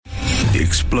The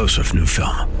explosive new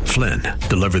film, Flynn,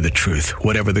 deliver the truth,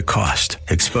 whatever the cost,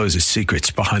 exposes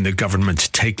secrets behind the government's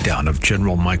takedown of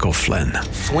General Michael Flynn.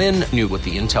 Flynn knew what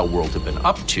the intel world had been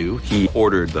up to. He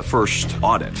ordered the first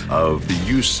audit of the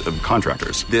use of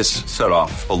contractors. This set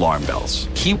off alarm bells.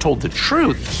 He told the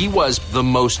truth. He was the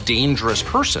most dangerous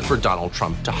person for Donald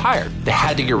Trump to hire. They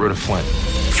had to get rid of Flynn.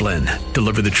 Flynn,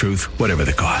 deliver the truth, whatever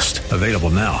the cost. Available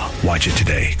now. Watch it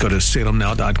today. Go to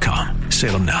salemnow.com.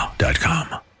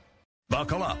 salemnow.com.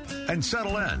 Buckle up and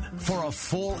settle in for a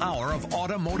full hour of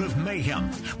automotive mayhem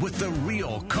with the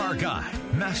real car guy,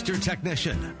 master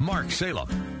technician, Mark Salem,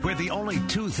 where the only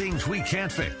two things we can't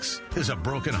fix is a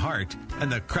broken heart and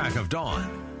the crack of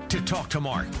dawn. To talk to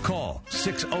Mark, call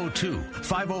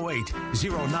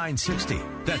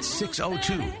 602-508-0960. That's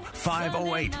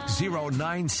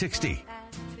 602-508-0960.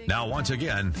 Now, once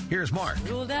again, here's Mark.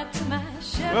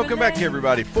 Welcome back,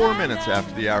 everybody. 4 minutes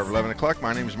after the hour of 11 o'clock.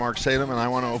 My name is Mark Salem, and I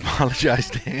want to apologize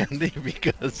to Andy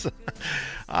because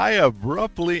I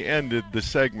abruptly ended the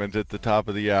segment at the top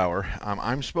of the hour.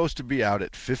 I'm supposed to be out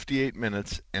at 58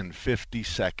 minutes and 50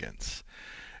 seconds.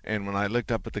 And when I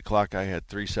looked up at the clock, I had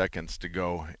 3 seconds to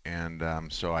go, and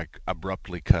so I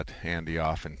abruptly cut Andy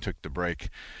off and took the break.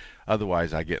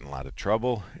 Otherwise, I get in a lot of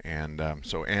trouble, and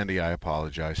so Andy, I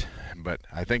apologize. But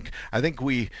I think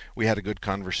we had a good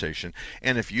conversation.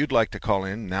 And if you'd like to call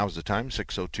in, now's the time,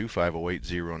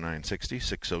 602-508-0960,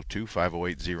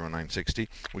 602-508-0960.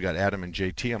 We got Adam and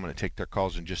JT. I'm going to take their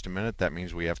calls in just a minute. That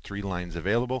means we have 3 lines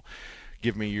available.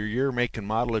 Give me your year, make, and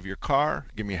model of your car.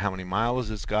 Give me how many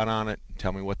miles it's got on it.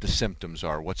 Tell me what the symptoms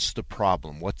are. What's the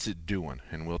problem? What's it doing?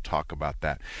 And we'll talk about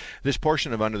that. This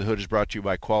portion of Under the Hood is brought to you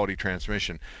by Quality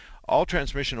Transmission. All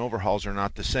transmission overhauls are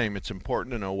not the same. It's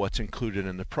important to know what's included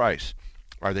in the price.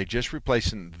 Are they just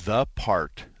replacing the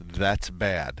part that's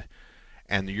bad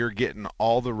and you're getting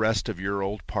all the rest of your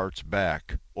old parts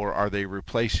back? Or are they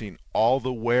replacing all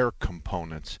the wear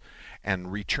components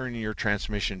and returning your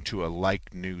transmission to a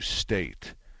like-new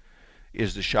state?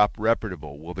 Is the shop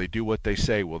reputable? Will they do what they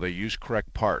say? Will they use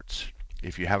correct parts?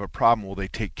 If you have a problem, will they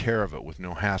take care of it with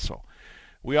no hassle?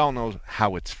 We all know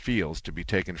how it feels to be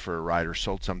taken for a ride or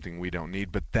sold something we don't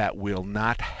need, but that will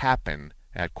not happen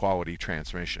at Quality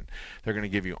Transmission. They're going to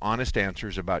give you honest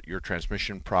answers about your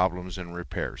transmission problems and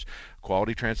repairs.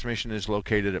 Quality Transmission is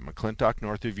located at McClintock,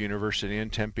 north of University in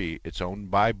Tempe. It's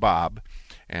owned by Bob,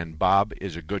 and Bob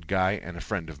is a good guy and a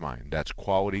friend of mine. That's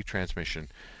Quality Transmission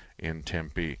in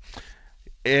Tempe.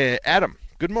 Adam,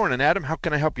 good morning, Adam. How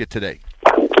can I help you today?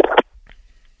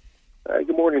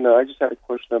 Good morning. I just had a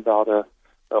question about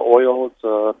oil. It's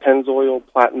Pennzoil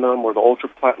Platinum or the Ultra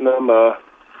Platinum. I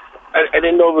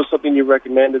didn't know it was something you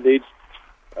recommended. It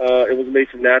was made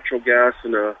from natural gas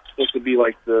and supposed to be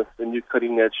like the new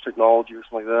cutting edge technology or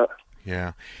something like that.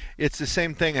 Yeah, it's the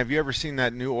same thing. Have you ever seen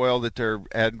that new oil that they're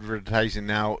advertising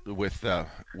now with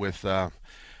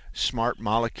smart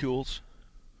molecules?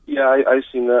 Yeah, I've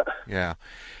seen that. Yeah,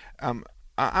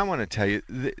 I want to tell you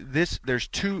there's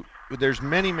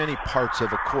many parts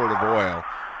of a quart of oil,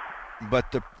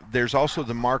 but there's also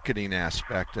the marketing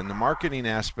aspect, and the marketing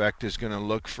aspect is going to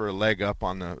look for a leg up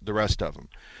on the rest of them.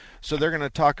 So they're going to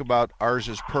talk about ours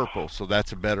is purple, so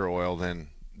that's a better oil than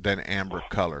amber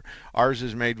color. Ours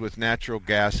is made with natural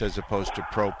gas as opposed to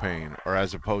propane, or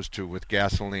as opposed to with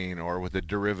gasoline or with a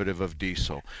derivative of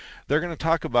diesel. They're going to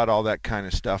talk about all that kind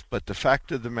of stuff, but the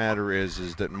fact of the matter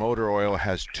is that motor oil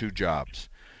has 2 jobs.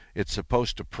 It's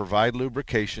supposed to provide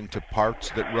lubrication to parts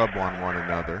that rub on one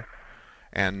another,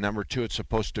 and number 2, it's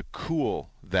supposed to cool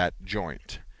that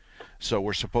joint. So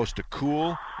we're supposed to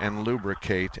cool and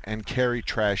lubricate and carry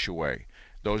trash away.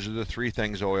 Those are the 3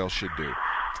 things oil should do.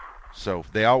 So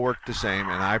they all work the same,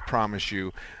 and I promise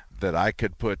you that I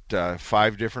could put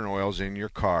 5 different oils in your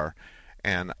car,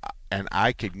 and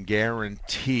I can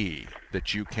guarantee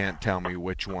that you can't tell me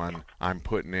which one I'm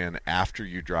putting in after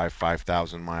you drive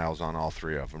 5,000 miles on all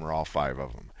 3 of them or all 5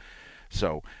 of them.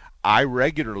 So I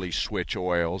regularly switch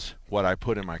oils, what I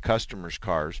put in my customers'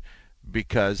 cars,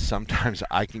 because sometimes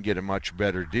I can get a much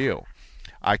better deal.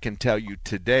 I can tell you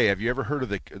today, have you ever heard of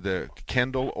the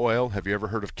Kendall oil? Have you ever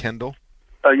heard of Kendall?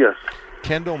 Yes.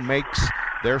 Kendall makes,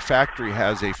 their factory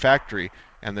has a factory,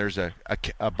 and there's a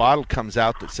bottle comes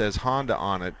out that says Honda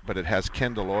on it, but it has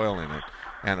Kendall oil in it.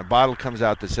 And a bottle comes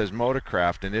out that says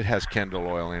Motorcraft, and it has Kendall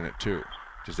oil in it too.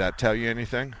 Does that tell you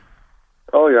anything?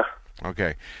 Oh, yeah.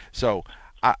 Okay. So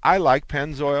I like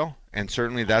Pennzoil, and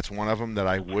certainly that's one of them that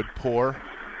I would pour.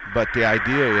 But the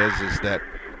idea is that,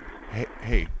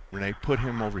 hey, Renee, put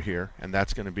him over here, and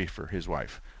that's going to be for his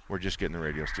wife. We're just getting the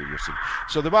radio studio seat.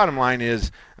 So the bottom line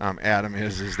is, Adam,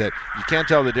 is that you can't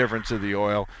tell the difference of the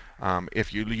oil.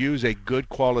 If you use a good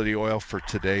quality oil for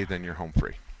today, then you're home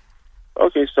free.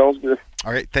 Okay, sounds good.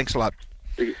 All right, thanks a lot.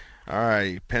 Thank you. All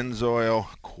right, Pennzoil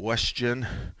question.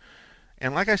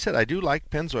 And like I said, I do like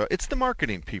Pennzoil. It's the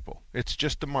marketing people. It's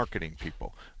just the marketing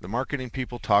people. The marketing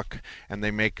people talk, and they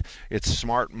make its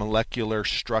smart molecular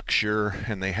structure,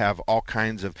 and they have all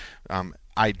kinds of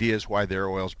ideas why their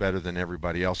oil's better than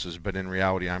everybody else's. But in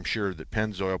reality, I'm sure that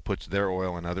Pennzoil puts their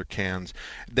oil in other cans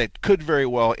that could very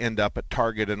well end up at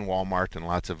Target and Walmart and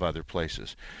lots of other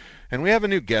places. And we have a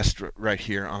new guest right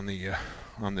here on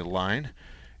the line.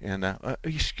 And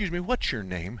excuse me, what's your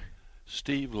name?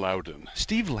 Steve Loudon.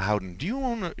 Steve Loudon. Do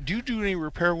you do any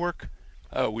repair work?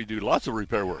 We do lots of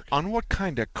repair work. On what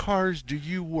kind of cars do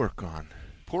you work on?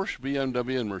 Porsche,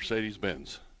 BMW, and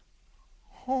Mercedes-Benz.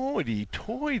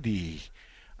 Hoity-toity.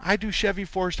 I do Chevy,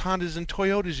 Ford, Hondas, and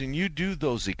Toyotas, and you do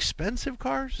those expensive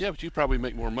cars? Yeah, but you probably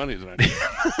make more money than I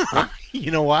do.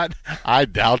 You know what? I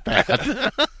doubt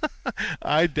that.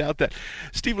 I doubt that.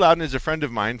 Steve Loudon is a friend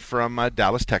of mine from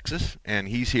Dallas, Texas, and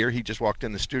he's here. He just walked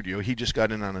in the studio. He just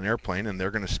got in on an airplane, and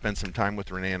they're going to spend some time with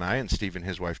Renee and I and Steve and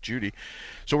his wife, Judy.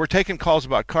 So we're taking calls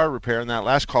about car repair, and that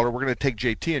last caller, we're going to take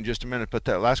JT in just a minute, but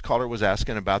that last caller was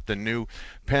asking about the new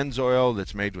Pennzoil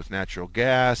that's made with natural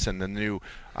gas and the new,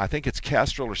 I think it's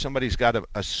Castrol, or somebody's got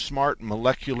a smart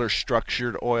molecular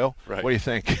structured oil. Right. What do you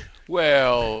think?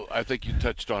 Well, I think you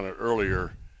touched on it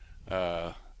earlier.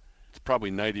 It's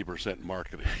probably 90%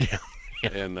 marketing. Yeah.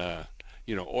 And,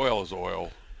 oil is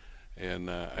oil. And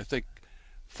I think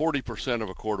 40% of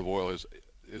a quart of oil is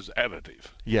additive.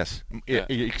 Yes,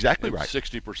 exactly and right.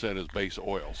 60% is base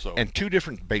oil. So and two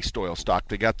different based oil stock.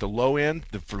 They got the low end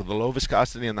for the low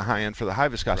viscosity and the high end for the high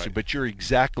viscosity. Right. But you're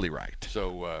exactly right.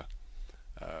 So,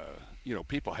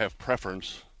 people have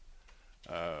preference,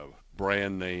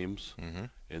 brand names,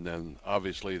 and then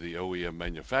obviously the OEM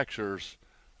manufacturers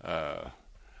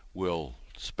will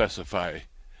specify,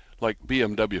 like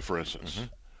BMW, for instance,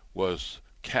 was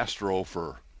Castrol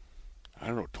for,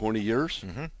 20 years.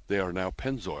 They are now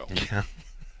Pennzoil. Yeah.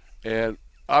 And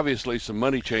obviously some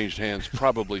money changed hands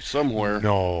probably somewhere.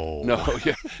 No,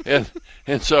 yeah.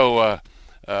 And so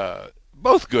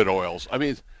both good oils. I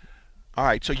mean, all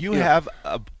right, so you have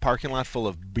a parking lot full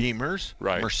of Beamers,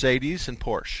 right, Mercedes, and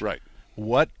Porsche. Right.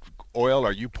 What oil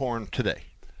are you pouring today?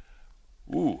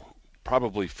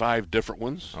 Probably 5 different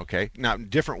ones. Okay. Now,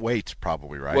 different weights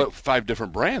probably, right? Well, 5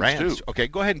 different brands, too. Okay,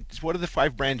 go ahead. What are the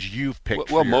 5 brands you've picked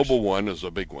Well, for yours? Mobil One is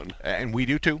a big one. And we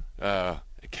do, too.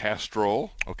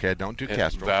 Castrol. Okay, I don't do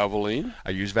Castrol. Valvoline.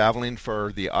 I use Valvoline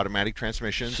for the automatic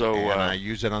transmissions, and I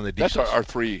use it on the diesels. That's our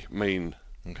 3 main.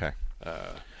 Okay.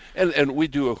 And we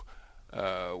do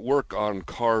work on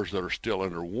cars that are still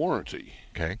under warranty.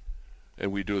 Okay.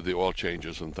 And we do the oil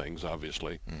changes and things,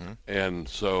 obviously. And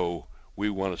so we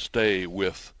want to stay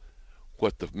with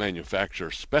what the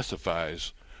manufacturer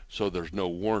specifies, so there's no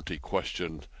warranty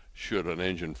question should an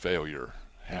engine failure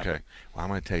happen. Okay. Well, I'm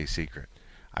going to tell you a secret.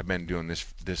 I've been doing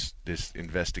this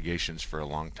investigations for a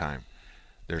long time.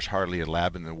 There's hardly a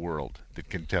lab in the world that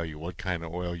can tell you what kind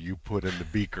of oil you put in the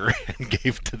beaker and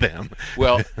gave to them.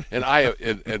 Well,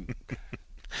 and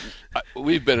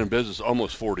we've been in business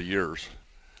almost 40 years,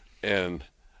 and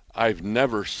I've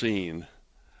never seen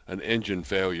an engine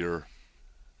failure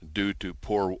due to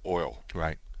poor oil.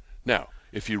 Right. Now,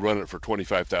 if you run it for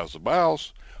 25,000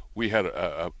 miles, we had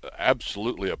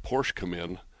absolutely a Porsche come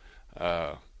in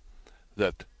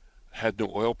that had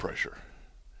no oil pressure,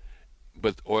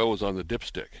 but oil was on the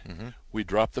dipstick. We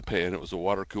dropped the pan. It was a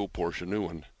water-cooled Porsche, new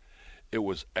one. It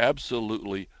was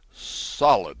absolutely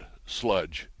solid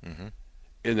sludge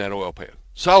in that oil pan.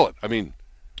 Solid. I mean,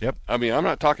 yep. I mean, I'm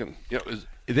not talking.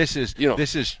 This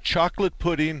is chocolate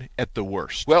pudding at the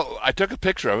worst. Well, I took a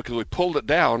picture of it because we pulled it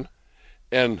down,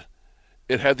 and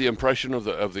it had the impression of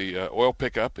the oil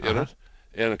pickup in it,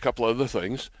 and a couple other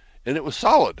things, and it was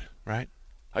solid. Right.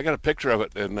 I got a picture of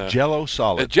it, and Jello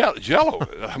solid. Jello.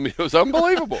 I mean, it was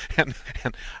unbelievable. and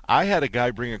I had a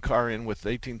guy bring a car in with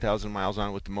 18,000 miles on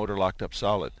it with the motor locked up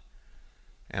solid,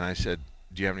 and I said,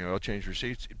 "Do you have any oil change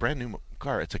receipts?" Brand new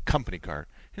car. It's a company car.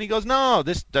 And he goes, "No,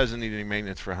 this doesn't need any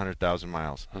maintenance for 100,000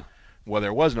 miles." Well,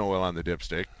 there was no oil on the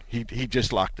dipstick. He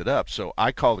just locked it up. So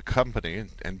I called the company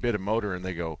and bid a motor, and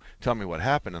they go, "Tell me what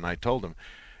happened." And I told them,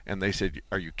 and they said,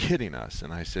 "Are you kidding us?"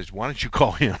 And I said, "Why don't you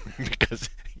call him?" Because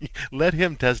let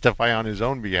him testify on his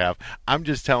own behalf. I'm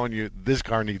just telling you, this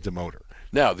car needs a motor.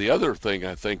 Now, the other thing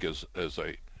I think is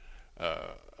a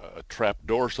trap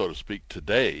door, so to speak,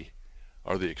 today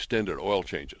are the extended oil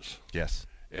changes. Yes.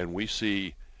 And we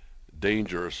see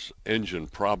dangerous engine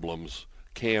problems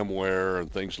cam wear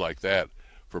and things like that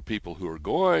for people who are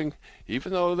going,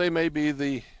 even though they may be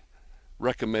the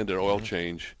recommended oil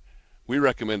change. We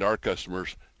recommend our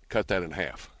customers cut that in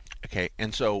half. Okay,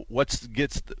 and so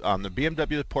gets on the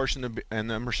BMW, the Porsche, and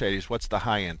the Mercedes? What's the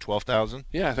high end? 12,000?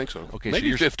 Yeah, I think so. Okay,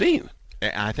 maybe so 15.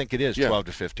 I think it is 12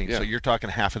 to 15. Yeah. So you're talking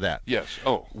half of that. Yes.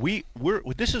 Oh,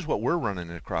 This is what we're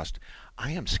running across.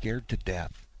 I am scared to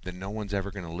death that no one's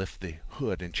ever going to lift the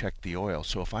hood and check the oil.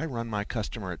 So if I run my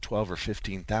customer at 12 or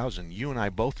 15,000, you and I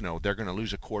both know they're going to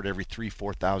lose a quart every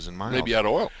 4,000 miles. maybe out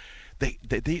of oil.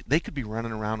 They could be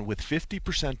running around with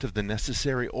 50% of the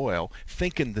necessary oil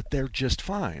thinking that they're just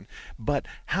fine. But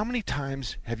how many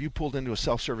times have you pulled into a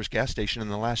self-service gas station in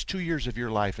the last 2 years of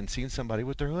your life and seen somebody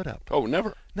with their hood up? Oh,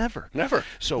 never. Never.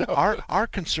 So No. our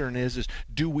concern is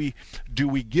do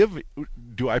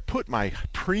I put my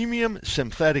premium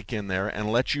synthetic in there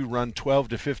and let you run 12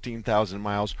 to 15,000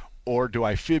 miles, or do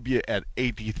I fib you at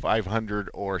 8,500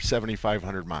 or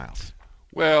 7,500 miles?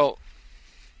 Well,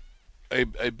 a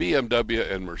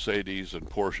BMW and Mercedes and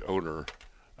Porsche owner,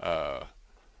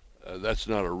 that's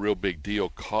not a real big deal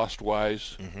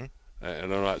cost-wise.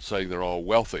 And I'm not saying they're all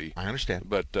wealthy. I understand.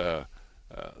 But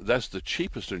that's the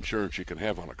cheapest insurance you can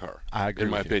have on a car, I agree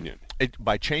in my with you. opinion.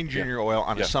 By changing your oil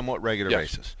on a Yeah. somewhat regular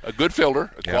Yes. basis. A good filter,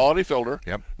 a quality filter.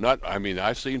 Yep.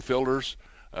 I've seen filters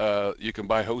you can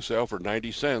buy wholesale for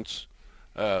 90 cents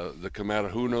that come out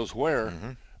of who knows where,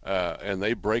 and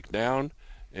they break down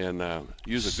and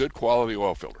use a good quality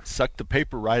oil filter. Suck the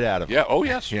paper right out of it. Yeah, oh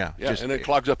yes. Yeah, and it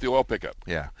clogs up the oil pickup.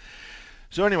 Yeah.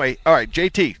 So anyway, all right,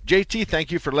 JT,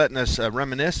 thank you for letting us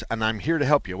reminisce, and I'm here to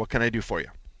help you. What can I do for you?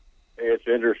 It's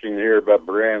interesting to hear about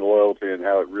brand loyalty and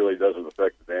how it really doesn't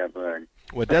affect the damn thing.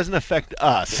 Well, it doesn't affect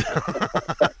us.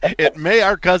 It may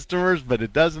our customers, but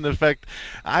it doesn't affect.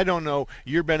 I don't know.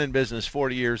 You've been in business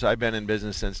 40 years. I've been in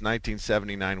business since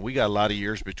 1979. We got a lot of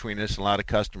years between us and a lot of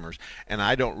customers. And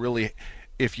I don't really.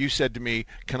 If you said to me,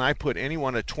 can I put any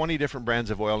one of 20 different brands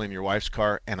of oil in your wife's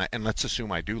car, and let's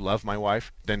assume I do love my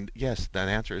wife, then yes, that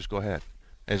answer is go ahead.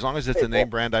 As long as it's a name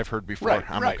brand I've heard before,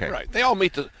 I'm okay. Right. They all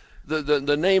meet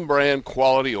the name brand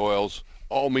quality oils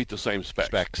all meet the same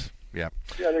specs. Yeah.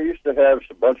 Yeah, they used to have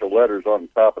a bunch of letters on the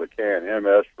top of the can.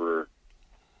 MS for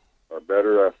or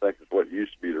better, I think, is what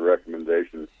used to be the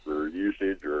recommendation for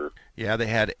usage. Or yeah, they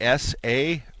had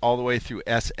SA all the way through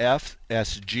SF,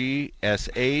 SG,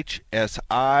 SH,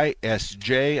 SI,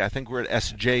 SJ. I think we're at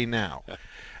SJ now.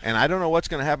 And I don't know what's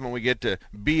going to happen when we get to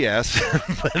BS,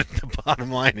 but the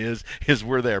bottom line is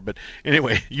we're there. But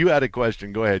anyway, you had a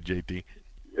question. Go ahead, JT.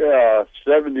 Yeah,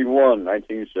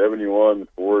 1971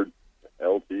 Ford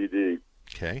LTD.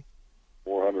 Okay.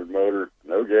 400 motor,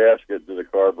 no gasket to the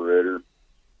carburetor.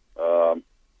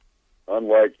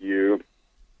 Unlike you,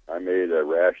 I made a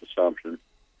rash assumption.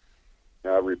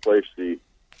 Now I replaced the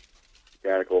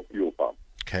mechanical fuel pump.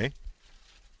 Okay.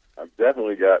 I've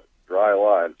definitely got dry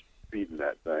lines feeding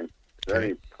that thing. Is there Okay.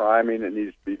 any priming that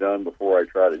needs to be done before I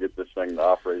try to get this thing to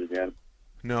operate again?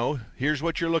 No, here's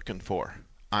what you're looking for.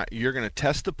 You're going to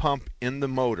test the pump in the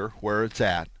motor where it's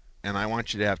at, and I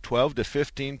want you to have 12 to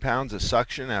 15 pounds of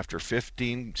suction after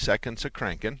 15 seconds of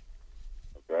cranking.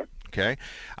 Okay. Okay.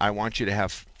 I want you to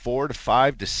have 4 to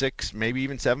 5 to 6, maybe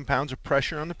even 7 pounds of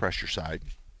pressure on the pressure side.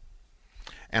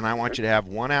 And I want you to have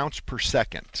 1 ounce per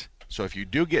second. So if you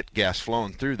do get gas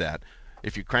flowing through that,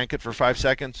 if you crank it for 5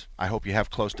 seconds, I hope you have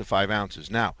close to 5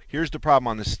 ounces. Now, here's the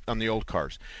problem on the old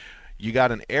cars. You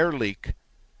got an air leak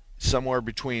somewhere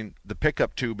between the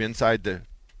pickup tube inside the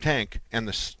tank and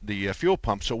the fuel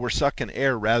pump, so we're sucking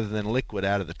air rather than liquid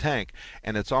out of the tank,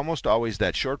 and it's almost always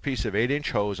that short piece of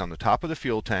 8-inch hose on the top of the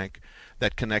fuel tank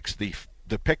that connects the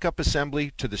pickup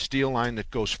assembly to the steel line that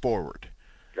goes forward.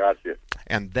 Gotcha.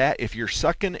 And that, if you're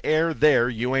sucking air there,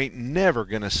 you ain't never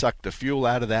going to suck the fuel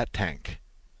out of that tank.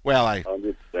 Well,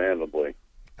 Understandably.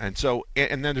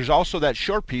 and then there's also that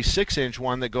short piece, 6-inch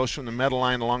one that goes from the metal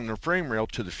line along the frame rail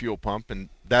to the fuel pump, and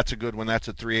that's a good one. That's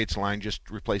a 3/8 line. Just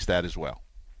replace that as well.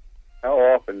 How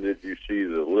often did you see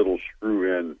the little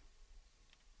screw-in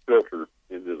filter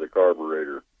into the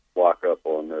carburetor block up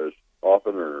on those?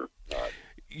 Often or not?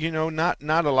 You know, not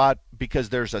a lot, because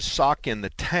there's a sock in the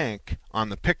tank on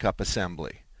the pickup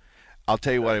assembly. I'll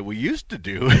tell you what we used to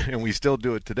do, and we still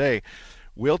do it today.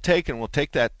 We'll take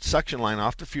that suction line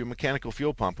off the mechanical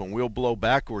fuel pump, and we'll blow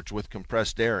backwards with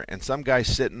compressed air. And some guy's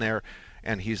sitting there,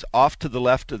 and he's off to the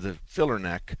left of the filler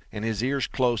neck, and his ear's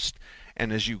close.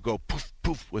 And as you go poof,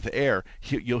 poof with air,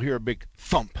 you'll hear a big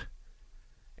thump.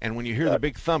 And when you hear the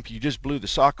big thump, you just blew the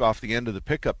sock off the end of the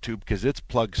pickup tube because it's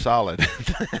plugged solid.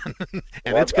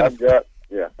 And Well, it's going to...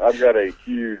 I've got a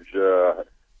huge, I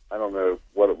don't know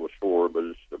what it was for, but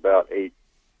it's about 8-10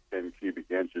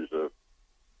 cubic inches of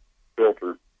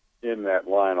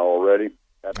line already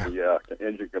at the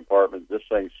engine compartment. This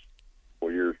thing's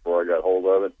 4 years before I got hold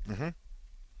of it. Mm-hmm.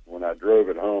 When I drove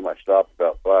it home, I stopped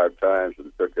about 5 times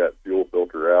and took that fuel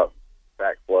filter out,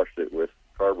 back flushed it with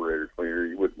carburetor cleaner.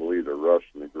 You wouldn't believe the rust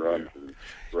and the grunge and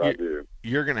residue.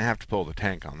 You're going to have to pull the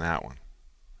tank on that one.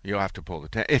 You'll have to pull the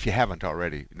tank. If you haven't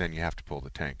already, then you have to pull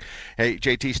the tank. Hey,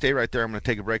 JT, stay right there. I'm going to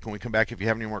take a break. When we come back, if you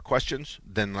have any more questions,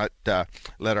 then let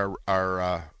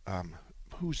our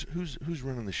who's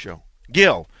running the show?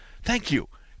 Gil. Thank you.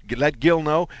 Let Gil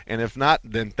know, and if not,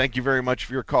 then thank you very much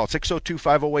for your call.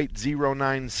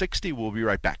 602-508-0960. We'll be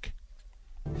right back.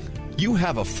 You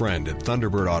have a friend at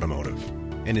Thunderbird Automotive,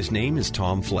 and his name is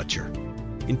Tom Fletcher.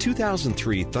 In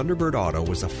 2003, Thunderbird Auto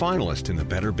was a finalist in the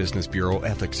Better Business Bureau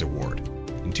Ethics Award.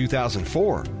 In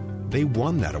 2004, they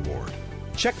won that award.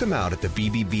 Check them out at the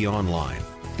BBB online.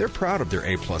 They're proud of their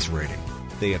A-plus rating.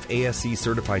 They have ASE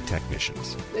certified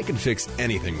technicians. They can fix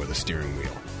anything with a steering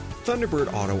wheel.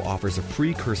 Thunderbird Auto offers a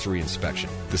free cursory inspection,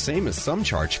 the same as some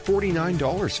charge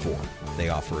 $49 for. They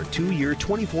offer a 2-year,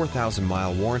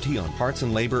 24,000-mile warranty on parts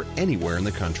and labor anywhere in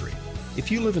the country. If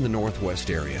you live in the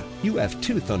Northwest area, you have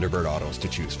 2 Thunderbird Autos to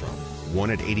choose from. One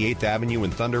at 88th Avenue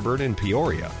in Thunderbird in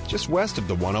Peoria, just west of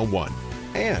the 101.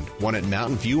 And one at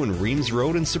Mountain View and Reams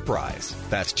Road in Surprise.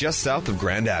 That's just south of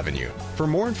Grand Avenue. For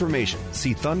more information,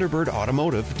 see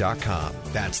ThunderbirdAutomotive.com.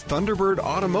 That's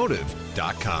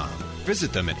ThunderbirdAutomotive.com.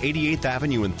 Visit them at 88th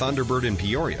Avenue in Thunderbird in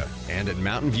Peoria and at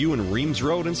Mountain View and Reams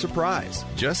Road in Surprise,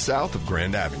 just south of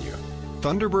Grand Avenue.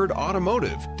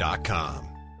 ThunderbirdAutomotive.com.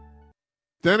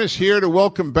 Dennis here to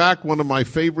welcome back one of my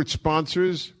favorite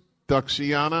sponsors,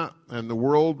 Duxiana, and the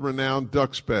world-renowned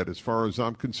Ducks Bed. As far as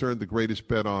I'm concerned, the greatest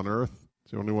bed on earth.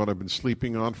 It's the only one I've been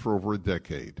sleeping on for over a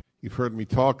decade. You've heard me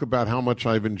talk about how much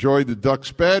I've enjoyed the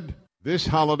Ducks Bed. This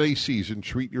holiday season,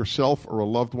 treat yourself or a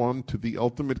loved one to the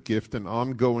ultimate gift, an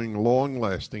ongoing,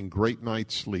 long-lasting, great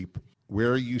night's sleep.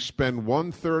 Where you spend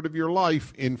 1/3 of your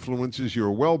life influences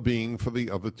your well-being for the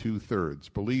other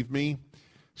 2/3. Believe me,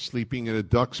 sleeping in a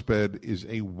Ducks Bed is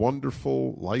a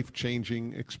wonderful,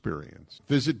 life-changing experience.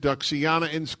 Visit Duxiana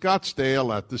in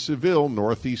Scottsdale at the Seville,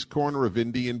 northeast corner of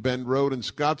Indian Bend Road and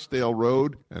Scottsdale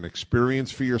Road, and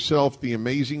experience for yourself the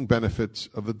amazing benefits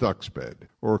of the Ducks Bed.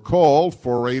 Or call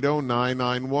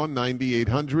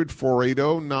 480-991-9800,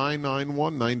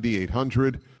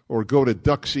 480-991-9800, or go to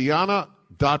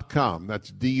Duxiana.com.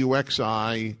 That's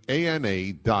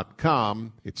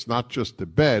Duxiana.com. It's not just a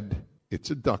bed,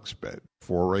 it's a Ducks Bed.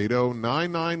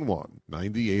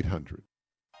 480-991-9800.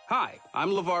 Hi, I'm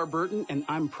LeVar Burton, and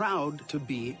I'm proud to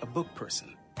be a book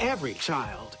person. Every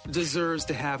child deserves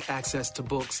to have access to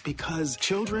books because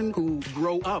children who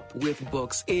grow up with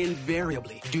books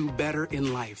invariably do better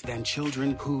in life than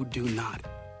children who do not.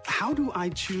 How do I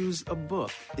choose a book?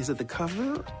 Is it the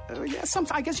cover? Yeah,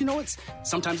 I guess,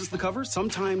 sometimes it's the cover,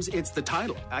 sometimes it's the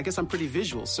title. I guess I'm pretty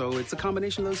visual, so it's a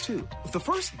combination of those two. The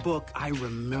first book I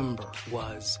remember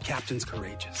was Captain's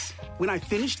Courageous. When I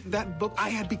finished that book, I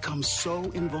had become so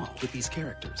involved with these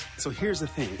characters. So here's the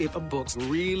thing. If a book's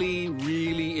really,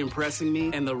 really impressing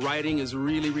me and the writing is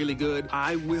really, really good,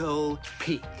 I will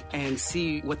peek and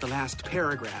see what the last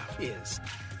paragraph is.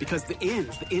 Because the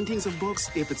endings of books,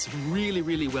 if it's really,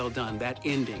 really well done, that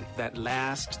ending, that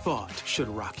last thought should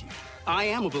rock you. I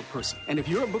am a book person, and if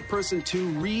you're a book person too,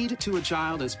 read to a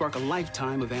child and spark a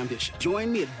lifetime of ambition.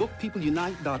 Join me at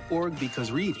bookpeopleunite.org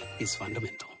because reading is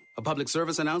fundamental. A public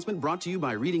service announcement brought to you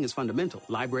by Reading is Fundamental,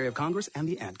 Library of Congress, and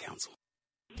the Ad Council.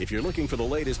 If you're looking for the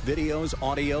latest videos,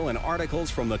 audio, and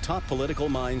articles from the top political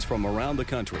minds from around the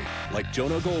country, like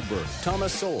Jonah Goldberg,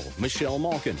 Thomas Sowell, Michelle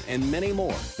Malkin, and many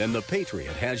more, then The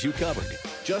Patriot has you covered.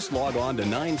 Just log on to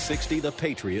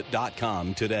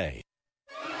 960thepatriot.com today.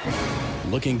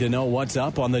 Looking to know what's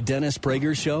up on The Dennis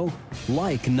Prager Show?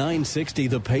 Like 960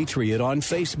 The Patriot on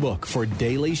Facebook for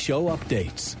daily show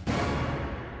updates.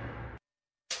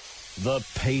 The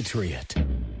Patriot.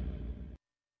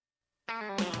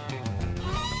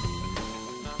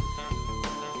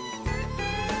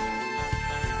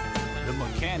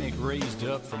 Mechanic raised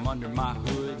up from under my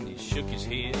hood and he shook his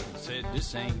head and said,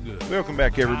 "This ain't good." Welcome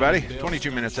back, everybody.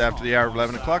 22 minutes after the hour of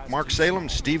 11 o'clock. Mark Salem,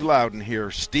 Steve Loudon here.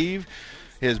 Steve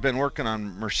has been working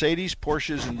on Mercedes,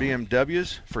 Porsches, and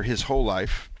BMWs for his whole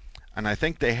life. And I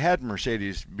think they had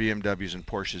Mercedes, BMWs, and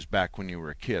Porsches back when you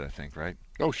were a kid, I think, right?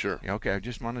 Oh, sure. Okay, I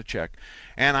just want to check.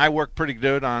 And I work pretty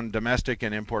good on domestic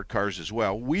and import cars as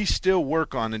well. We still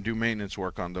work on and do maintenance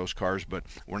work on those cars, but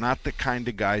we're not the kind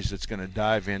of guys that's going to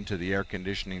dive into the air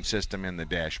conditioning system in the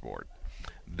dashboard.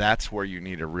 That's where you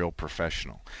need a real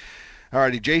professional. All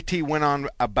righty, JT went on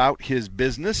about his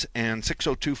business, and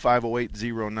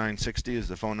 602-508-0960 is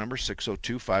the phone number,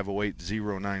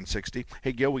 602-508-0960.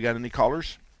 Hey, Gil, we got any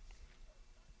callers?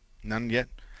 None yet?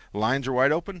 Lines are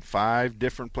wide open, 5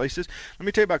 different places. Let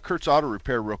me tell you about Kurt's Auto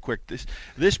Repair real quick.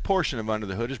 This portion of Under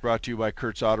the Hood is brought to you by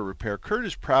Kurt's Auto Repair. Kurt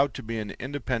is proud to be an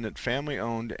independent,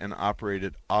 family-owned and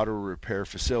operated auto repair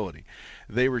facility.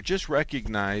 They were just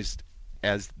recognized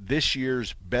as this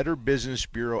year's Better Business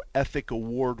Bureau Ethic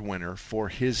Award winner for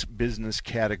his business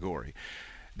category.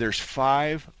 There's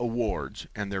 5 awards,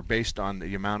 and they're based on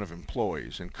the amount of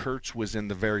employees, and Kurt's was in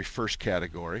the very first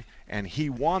category, and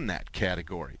he won that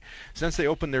category. Since they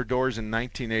opened their doors in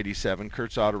 1987,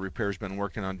 Kurt's Auto Repair has been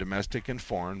working on domestic and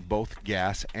foreign, both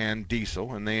gas and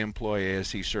diesel, and they employ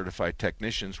ASE certified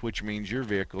technicians, which means your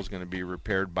vehicle is going to be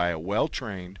repaired by a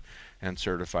well-trained and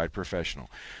certified professional.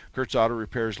 Kurt's Auto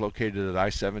Repair is located at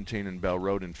I-17 and Bell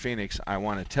Road in Phoenix. I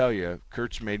want to tell you,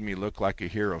 Kurt's made me look like a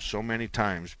hero so many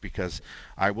times because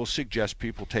I will suggest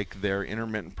people take their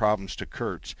intermittent problems to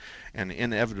Kurt's, and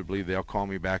inevitably they'll call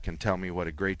me back and tell me what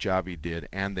a great job he did,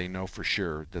 and they know for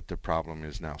sure that the problem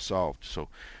is now solved. So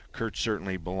Kurt's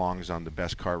certainly belongs on the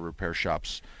best car repair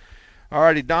shops. All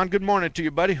righty, Don, good morning to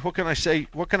you, buddy. What can I say?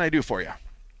 What can I do for you?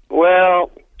 Well,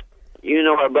 you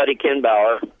know our buddy Ken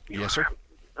Bauer. Yes, sir.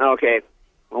 Okay.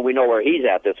 Well, we know where he's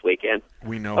at this weekend.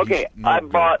 We know. Okay, he's no I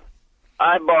good. bought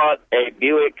a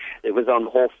Buick that was on the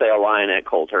wholesale line at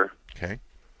Coulter. Okay.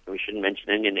 We shouldn't mention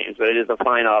any names, but it is a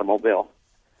fine automobile.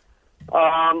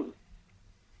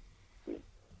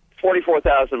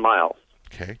 44,000 miles.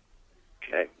 Okay.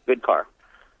 Okay, good car.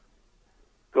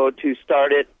 Go to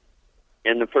start it,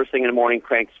 and the first thing in the morning,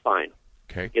 cranks fine.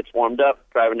 Okay. Gets warmed up,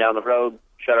 driving down the road,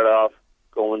 shut it off,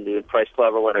 go into the Price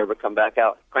Club or whatever, come back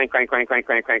out, crank, crank, crank, crank,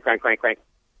 crank, crank, crank, crank, crank.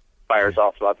 Fires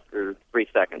off after 3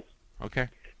 seconds. Okay.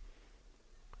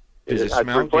 Does it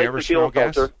smell? Do you ever smell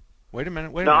gas? Wait a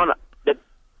minute. No. Go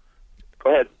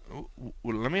ahead.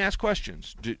 Well, let me ask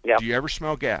questions. Do you ever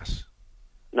smell gas?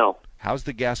 No. How's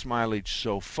the gas mileage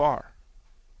so far?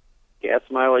 Gas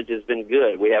mileage has been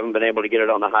good. We haven't been able to get it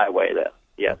on the highway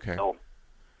yet. Okay. No.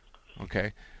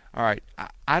 Okay. All right.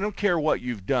 I don't care what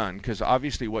you've done, because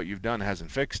obviously what you've done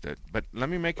hasn't fixed it. But let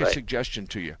me make a suggestion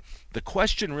to you. The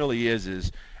question really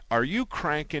is are you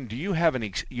cranking? Do you have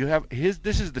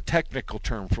this is the technical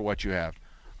term for what you have.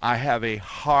 I have a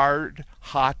hard,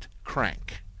 hot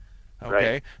crank.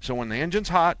 Okay? Right. So when the engine's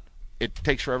hot, it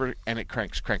takes forever, and it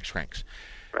cranks.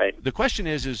 Right. The question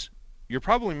is you're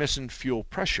probably missing fuel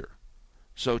pressure.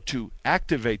 So to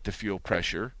activate the fuel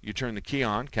pressure, you turn the key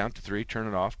on, count to 3, turn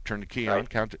it off, turn the key on,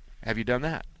 count to. Have you done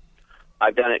that?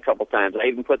 I've done it a couple times. I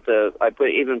even put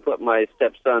my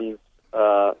stepson's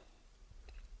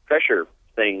pressure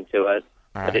thing to it.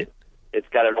 All but right. It's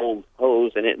got an old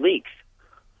hose and it leaks,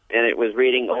 and it was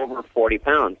reading over 40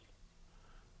 pounds.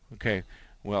 Okay.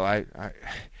 Well,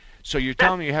 so you're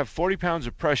telling me you have 40 pounds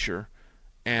of pressure,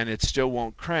 and it still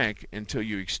won't crank until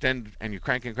you extend, and you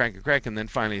crank and crank and crank, and then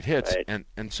finally it hits. Right.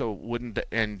 And so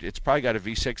and it's probably got a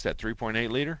V6, that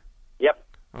 3.8 liter? Yep.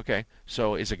 Okay.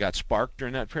 So has it got spark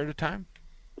during that period of time?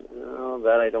 No,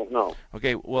 that I don't know.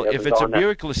 Okay. Well, if it's a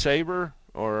Buick LeSabre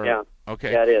or yeah.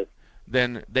 Okay. Yeah, it is.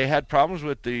 Then they had problems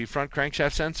with the front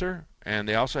crankshaft sensor, and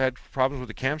they also had problems with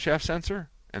the camshaft sensor,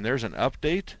 and there's an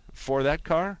update for that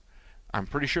car. I'm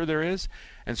pretty sure there is.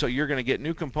 And so you're going to get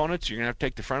new components. You're going to have to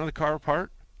take the front of the car apart,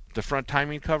 the front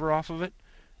timing cover off of it,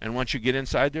 and once you get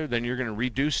inside there, then you're going to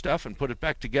redo stuff and put it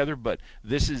back together. But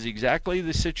this is exactly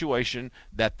the situation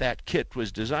that kit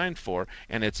was designed for,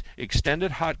 and it's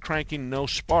extended hot cranking, no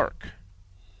spark.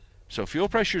 So fuel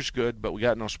pressure's good, but we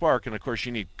got no spark, and of course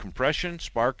you need compression,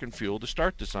 spark, and fuel to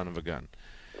start the son of a gun.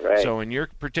 Right. So in your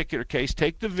particular case,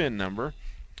 take the VIN number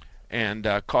and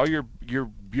call your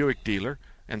Buick dealer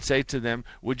and say to them,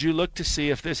 would you look to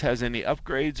see if this has any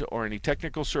upgrades or any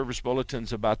technical service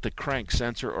bulletins about the crank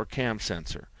sensor or cam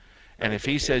sensor? And if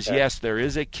he says, yes, there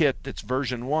is a kit that's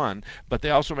version 1, but they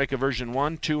also make a version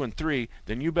 1, 2, and 3,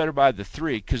 then you better buy the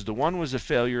 3, because the 1 was a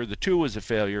failure, the 2 was a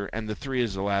failure, and the 3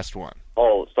 is the last one.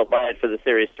 Oh, so buy it for the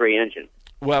Series 3 engine.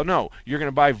 Well, no, you're going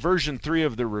to buy version 3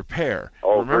 of the repair.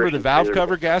 Oh, remember the version valve 3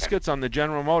 cover gaskets on the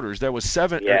General Motors? There was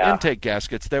 7 or intake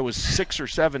gaskets. There was 6 or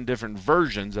 7 different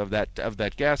versions of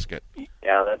that gasket.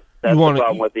 Yeah, that's the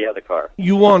problem with the other car.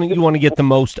 You want to get the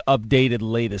most updated,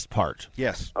 latest part.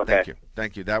 Yes. Okay.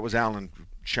 Thank you. That was Alan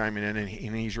chiming in, and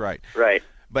he's right. Right.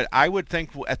 But I would think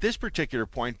at this particular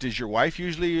point, does your wife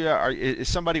usually is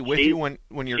somebody with you when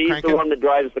you're she's cranking? She's the one that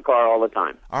drives the car all the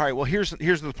time. All right. Well, here's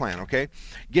the plan. Okay,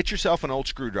 get yourself an old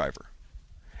screwdriver,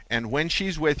 And when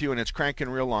she's with you and it's cranking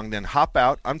real long, then hop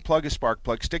out, unplug a spark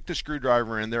plug, stick the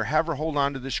screwdriver in there, have her hold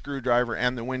on to the screwdriver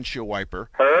and the windshield wiper.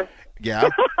 Her? Yeah.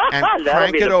 And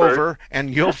crank it over,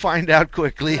 and you'll find out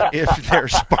quickly if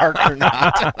there's spark or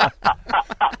not.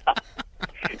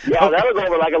 Yeah, that'll go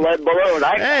over like a lead balloon.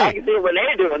 I can see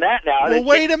Renee doing that now. Well,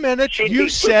 wait a minute. You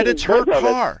said it's her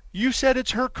car. You said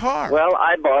it's her car. Well,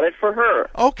 I bought it for her.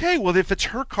 Okay, well, if it's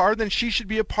her car, then she should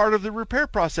be a part of the repair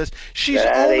process. She's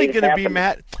only going to be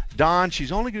mad. Don,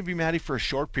 she's only going to be Maddie for a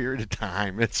short period of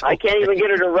time. I can't even get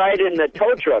her to ride in the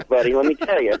tow truck, buddy, let me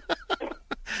tell you.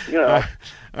 All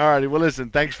righty. Well,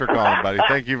 listen, thanks for calling, buddy.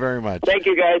 Thank you very much. Thank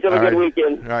you, guys. Have a good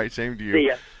weekend. All right, same to you. See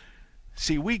ya.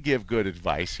 See, we give good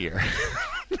advice here.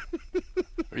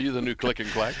 Are you the new Click and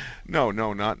Clack? No,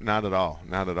 not at all.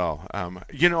 Not at all.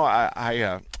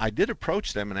 I did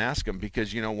approach them and ask them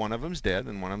because, one of them's dead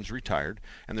and one of them's retired,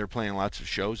 and they're playing lots of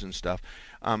shows and stuff.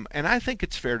 And I think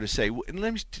it's fair to say,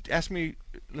 let me ask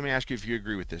you if you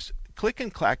agree with this. Click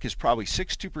and Clack is probably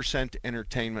 62%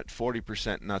 entertainment,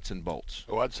 40% nuts and bolts.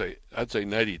 Oh, I'd say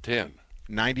 90-10.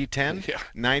 90-10? Yeah.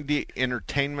 90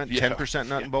 entertainment, 10%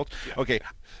 nut and bolts? Yeah. Okay.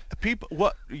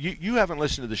 People, you haven't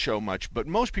listened to the show much, but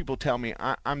most people tell me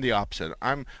I'm the opposite.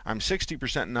 I'm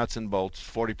 60% nuts and bolts,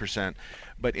 40%.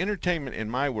 But entertainment in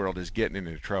my world is getting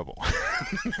into trouble.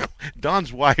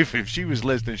 Don's wife, if she was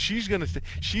listening, she's gonna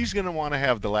want to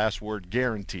have the last word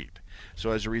guaranteed.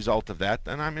 So as a result of that,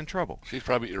 then I'm in trouble. She's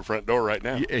probably at your front door right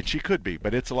now. And she could be,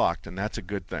 but it's locked, and that's a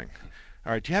good thing.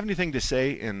 All right. Do you have anything to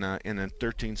say in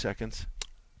 13 seconds?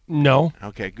 No.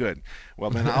 Okay, good. Well,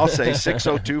 then I'll say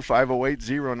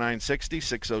 602-508-0960,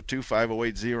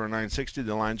 602-508-0960.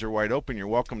 The lines are wide open. You're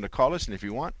welcome to call us, and if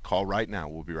you want, call right now.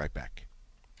 We'll be right back.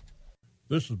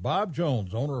 This is Bob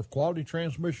Jones, owner of Quality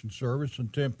Transmission Service in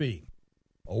Tempe.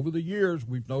 Over the years,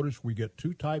 we've noticed we get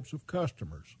two types of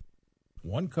customers.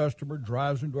 One customer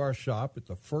drives into our shop at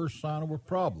the first sign of a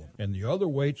problem, and the other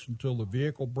waits until the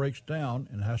vehicle breaks down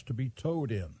and has to be towed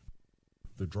in.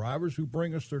 The drivers who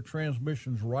bring us their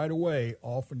transmissions right away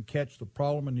often catch the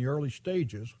problem in the early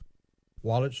stages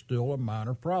while it's still a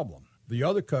minor problem. The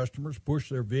other customers push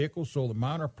their vehicles so the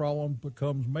minor problem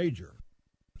becomes major.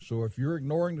 So if you're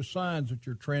ignoring the signs that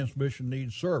your transmission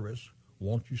needs service,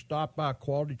 won't you stop by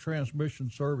Quality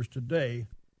Transmission Service today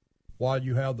while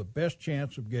you have the best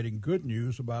chance of getting good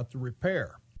news about the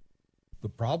repair? The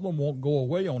problem won't go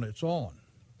away on its own.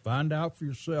 Find out for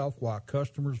yourself why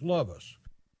customers love us.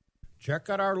 Check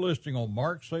out our listing on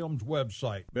Mark Salem's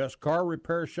website, Best Car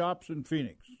Repair Shops in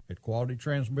Phoenix. At Quality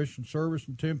Transmission Service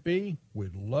in Tempe,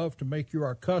 we'd love to make you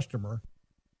our customer,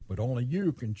 but only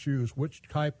you can choose which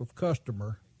type of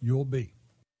customer you'll be.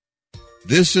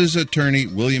 This is attorney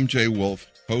William J.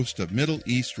 Wolf, host of Middle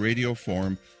East Radio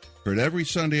Forum, heard every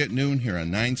Sunday at noon here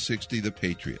on 960 The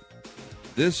Patriot.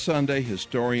 This Sunday,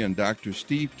 historian Dr.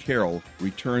 Steve Carroll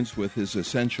returns with his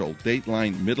essential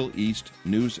Dateline Middle East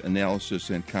news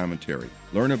analysis and commentary.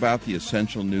 Learn about the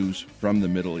essential news from the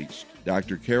Middle East.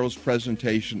 Dr. Carroll's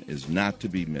presentation is not to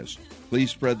be missed.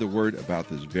 Please spread the word about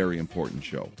this very important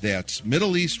show. That's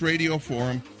Middle East Radio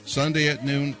Forum, Sunday at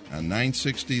noon on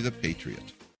 960 The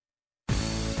Patriot.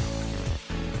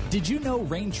 Did you know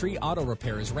Raintree Auto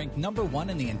Repair is ranked #1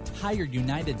 in the entire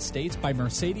United States by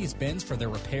Mercedes-Benz for their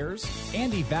repairs?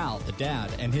 Andy Val, the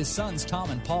dad, and his sons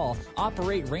Tom and Paul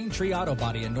operate Raintree Auto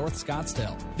Body in North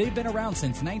Scottsdale. They've been around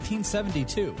since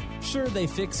 1972. Sure, they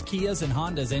fix Kias and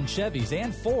Hondas and Chevys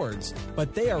and Fords,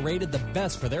 but they are rated the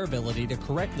best for their ability to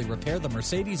correctly repair the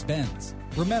Mercedes-Benz.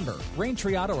 Remember,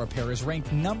 Raintree Auto Repair is ranked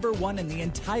 #1 in the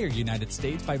entire United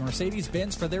States by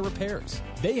Mercedes-Benz for their repairs.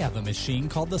 They have a machine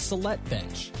called the Select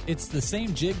Bench. It's the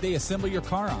same jig they assemble your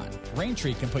car on.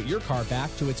 Raintree can put your car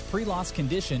back to its pre-loss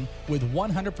condition with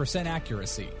 100%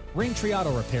 accuracy. Raintree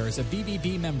Auto Repair is a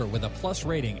BBB member with a plus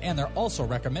rating, and they're also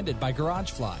recommended by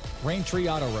GarageFly. Raintree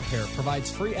Auto Repair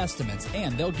provides free estimates,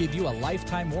 and they'll give you a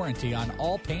lifetime warranty on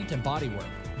all paint and bodywork.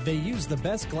 They use the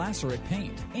best Glaceret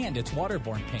paint, and it's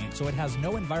waterborne paint, so it has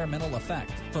no environmental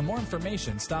effect. For more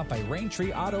information, stop by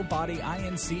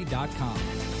RaintreeAutoBodyInc.com.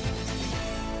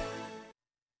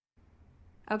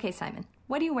 Okay, Simon,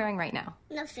 what are you wearing right now?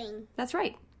 Nothing. That's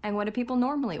right. And what do people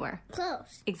normally wear?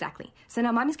 Clothes. Exactly. So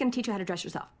now Mommy's going to teach you how to dress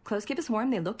yourself. Clothes keep us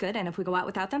warm, they look good, and if we go out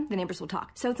without them, the neighbors will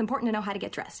talk. So it's important to know how to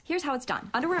get dressed. Here's how it's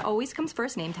done. Underwear always comes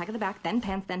first, name tag at the back, then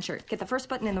pants, then shirt. Get the first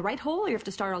button in the right hole, or you have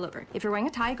to start all over. If you're wearing a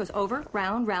tie, it goes over,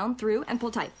 round, round, through, and pull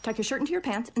tight. Tuck your shirt into your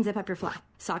pants and zip up your fly.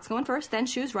 Socks going first, then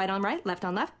shoes right on right, left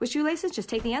on left. With shoelaces, just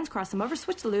take the ends, cross them over,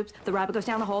 switch the loops. The rabbit goes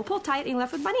down the hole, pull tight, and you're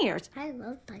left with bunny ears. I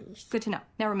love bunnies. Good to know.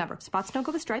 Now remember, spots don't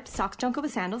go with stripes, socks don't go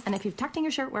with sandals, and if you've tucked in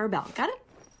your shirt, wear a belt. Got it?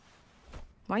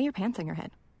 Why are your pants on your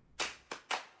head?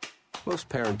 Most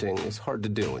parenting is hard to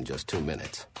do in just 2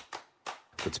 minutes.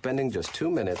 But spending just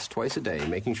 2 minutes twice a day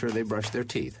making sure they brush their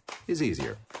teeth is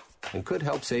easier and could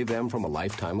help save them from a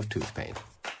lifetime of tooth pain.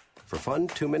 For fun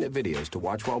 2-minute videos to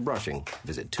watch while brushing,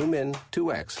 visit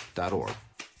 2min2x.org.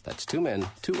 That's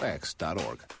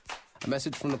 2min2x.org. A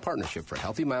message from the Partnership for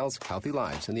Healthy Mouths, Healthy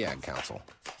Lives, and the Ag Council.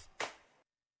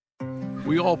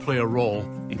 We all play a role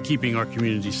in keeping our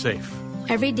community safe.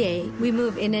 Every day, we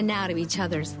move in and out of each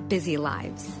other's busy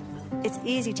lives. It's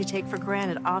easy to take for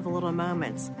granted all the little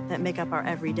moments that make up our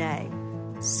everyday.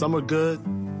 Some are good,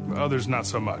 others not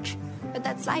so much. But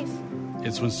that's life.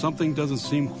 It's when something doesn't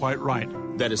seem quite right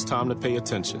that it's time to pay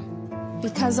attention.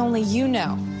 Because only you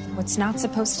know what's not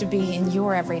supposed to be in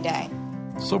your everyday.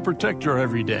 So protect your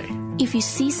everyday. If you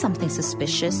see something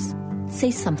suspicious,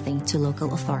 say something to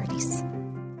local authorities.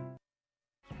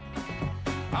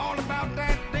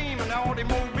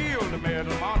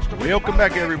 Welcome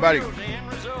back, everybody.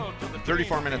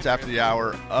 34 minutes after the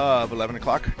hour of 11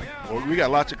 o'clock. Well, we got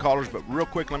lots of callers, but real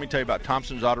quick, let me tell you about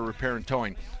Thompson's Auto Repair and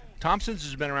Towing. Thompson's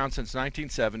has been around since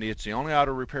 1970. It's the only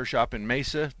auto repair shop in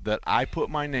Mesa that I put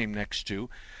my name next to.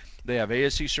 They have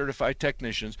ASE certified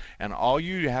technicians, and all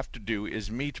you have to do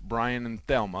is meet Brian and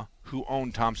Thelma, who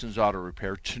own Thompson's Auto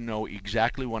Repair, to know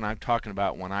exactly what I'm talking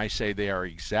about when I say they are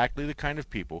exactly the kind of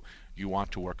people you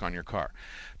want to work on your car.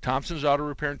 Thompson's Auto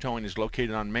Repair and Towing is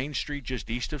located on Main Street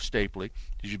just east of Stapley.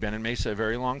 You've been in Mesa a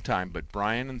very long time, but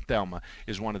Brian and Thelma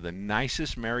is one of the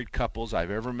nicest married couples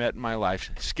I've ever met in my life.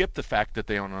 Skip the fact that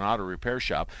they own an auto repair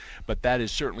shop, but that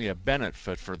is certainly a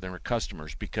benefit for their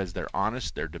customers because they're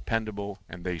honest, they're dependable,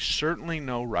 and they certainly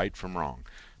know right from wrong.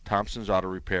 Thompson's Auto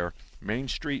Repair, Main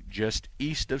Street just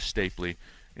east of Stapley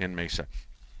in Mesa.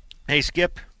 Hey,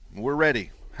 Skip, we're ready.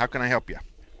 How can I help you?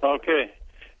 Okay.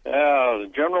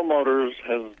 General Motors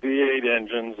has V8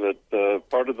 engines that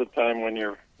part of the time when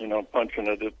you're, punching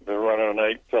it, they're running on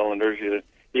 8 cylinders. You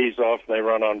ease off, and they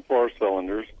run on 4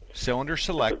 cylinders. Cylinder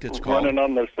select, it's called. Running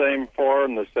on the same 4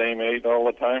 and the same 8 all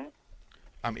the time?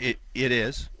 It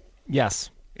is. Yes.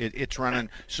 It's running,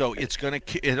 so it's going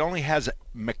to. It only has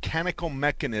mechanical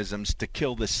mechanisms to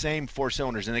kill the same 4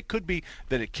 cylinders, and it could be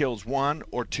that it kills 1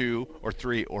 or 2 or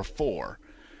 3 or 4.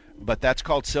 But that's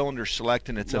called cylinder select,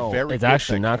 and it's a very. It's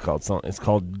actually not called cylinder. It's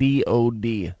called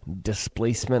DOD,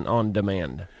 displacement on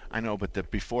demand. I know,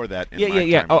 but before that, in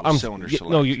yeah. Time, cylinder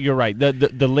select. No, you're right.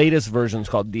 The latest version is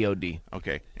called DOD.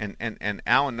 Okay, and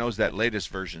Alan knows that latest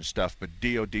version stuff, but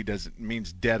DOD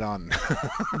means dead on.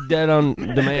 Dead on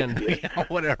demand. Yeah,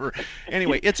 whatever.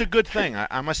 Anyway, it's a good thing.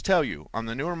 I must tell you, on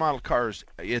the newer model cars,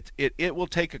 it will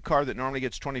take a car that normally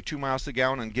gets 22 miles to the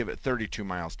gallon and give it 32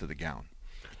 miles to the gallon.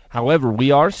 However,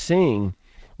 we are seeing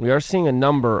a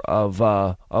number of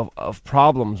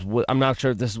problems. I'm not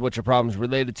sure if this is what your problem is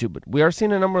related to, but we are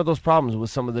seeing a number of those problems with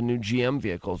some of the new GM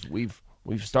vehicles. We've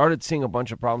started seeing a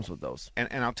bunch of problems with those.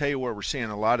 And I'll tell you where we're seeing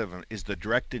a lot of them is the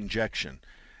direct injection.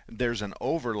 There's an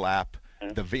overlap.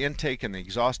 The intake and the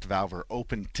exhaust valve are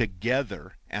open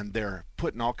together, and they're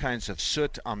putting all kinds of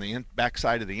soot on the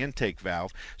backside of the intake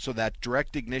valve. So that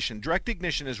direct ignition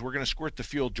is we're going to squirt the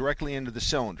fuel directly into the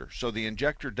cylinder. So the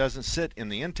injector doesn't sit in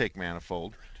the intake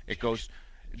manifold. It goes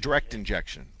direct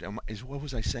injection. What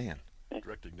was I saying?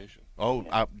 Direct ignition.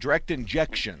 Direct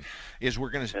injection is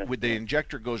the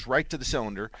injector goes right to the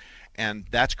cylinder, and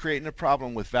that's creating a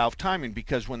problem with valve timing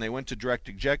because when they went to direct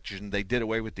injection, they did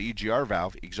away with the EGR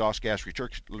valve, exhaust gas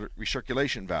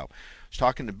recirculation valve. I was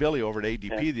talking to Billy over at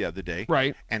ADP the other day,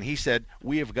 right? And he said,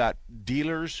 we have got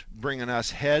dealers bringing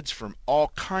us heads from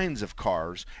all kinds of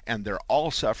cars, and they're all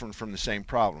suffering from the same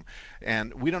problem.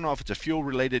 And we don't know if it's a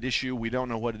fuel-related issue. We don't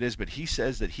know what it is, but he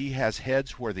says that he has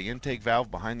heads where the intake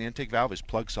valve, behind the intake valve, is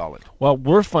plug solid. Well,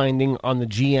 we're finding on the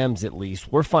GMs at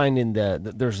least, we're finding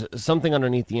that there's something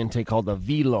underneath the intake called the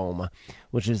VLOM,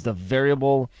 which is the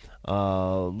variable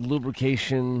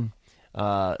lubrication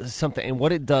something. And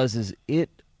what it does is it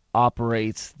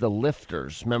operates the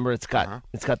lifters. Remember, it's got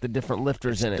the different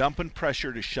lifters in it. Dumping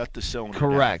pressure to shut the cylinder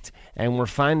down. Correct. And we're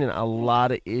finding a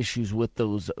lot of issues with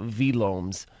those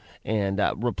VLOMs and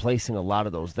replacing a lot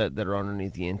of those that are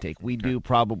underneath the intake. We do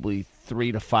probably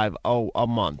 3 to 5 a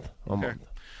month. All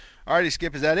righty,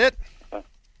 Skip, is that it?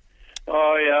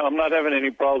 Oh, yeah, I'm not having any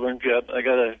problems yet. I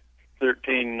got a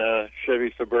 13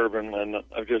 Chevy Suburban, and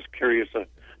I'm just curious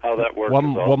how that works.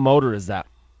 What motor is that?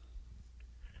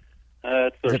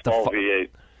 It's a small V8.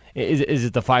 Is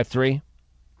it the 5.3?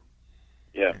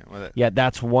 Yeah. Yeah,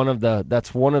 that's one of the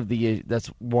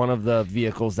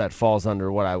vehicles that falls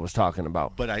under what I was talking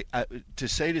about. But I to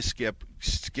say to Skip,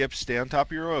 stay on top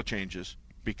of your oil changes.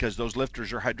 because those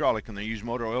lifters are hydraulic and they use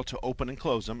motor oil to open and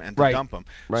close them and to dump them.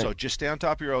 Right. So just stay on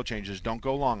top of your oil changes. Don't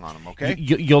go long on them, okay?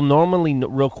 You'll normally,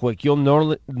 real quick,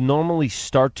 normally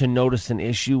start to notice an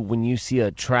issue when you see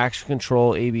a traction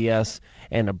control, ABS,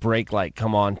 and a brake light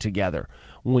come on together.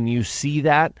 When you see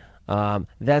that,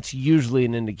 that's usually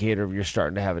an indicator of you're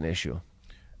starting to have an issue.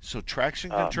 So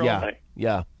traction control?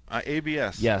 Yeah.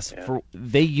 ABS. Yes,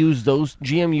 they use those.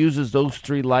 GM uses those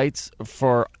 3 lights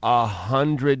for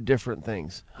 100 different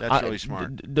things. That's really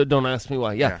smart. Don't ask me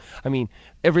why. Yeah. I mean,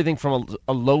 everything from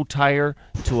a low tire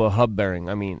to a hub bearing.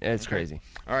 I mean, it's crazy.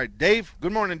 All right, Dave.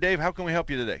 Good morning, Dave. How can we help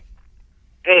you today?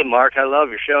 Hey, Mark. I love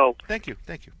your show. Thank you.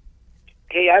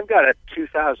 Hey, I've got a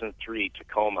 2003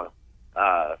 Tacoma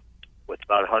with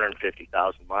about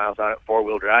 150,000 miles on it,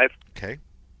 4-wheel drive. Okay.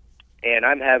 And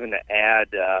I'm having to add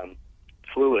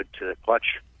fluid to the clutch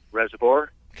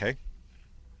reservoir. Okay.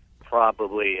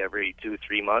 Probably every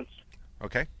 2-3 months.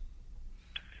 Okay.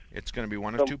 It's going to be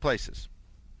one of 2 places.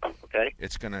 Okay.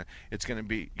 It's going to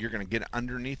be, you're going to get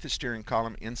underneath the steering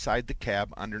column, inside the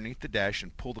cab, underneath the dash,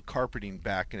 and pull the carpeting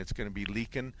back, and it's going to be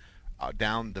leaking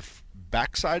down the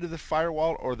back side of the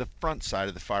firewall or the front side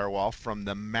of the firewall from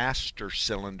the master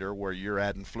cylinder where you're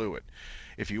adding fluid.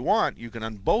 If you want, you can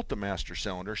unbolt the master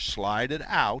cylinder, slide it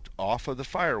out off of the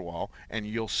firewall, and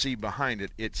you'll see behind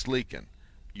it it's leaking.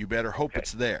 You better hope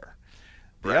it's there.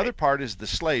 The other part is the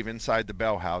slave inside the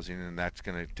bell housing, and that's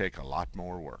going to take a lot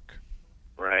more work.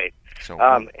 Right. So,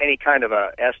 any kind of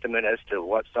a estimate as to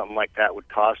what something like that would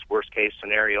cost, worst case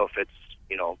scenario, if it's,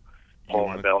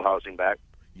 pulling the bell housing back?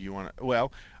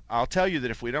 Well, I'll tell you that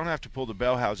if we don't have to pull the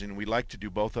bell housing, we like to do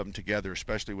both of them together,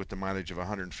 especially with the mileage of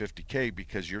 150K,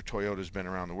 because your Toyota's been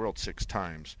around the world 6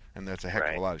 times, and that's a heck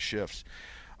of a lot of shifts.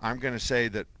 I'm going to say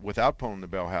that without pulling the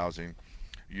bell housing,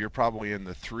 you're probably in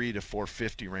the $300 to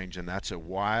 $450 range, and that's a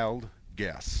wild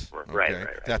guess. Okay? Right.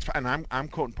 And I'm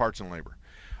quoting parts and labor.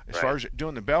 As far as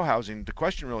doing the bell housing, the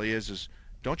question really is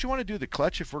don't you want to do the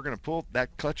clutch if we're going to pull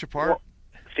that clutch apart? Well,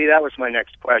 see, that was my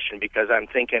next question, because I'm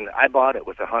thinking I bought it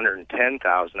with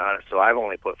 110,000 on it, so I've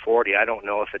only put 40. I don't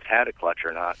know if it's had a clutch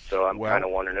or not, so I'm kind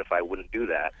of wondering if I wouldn't do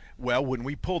that. Well, when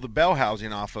we pull the bell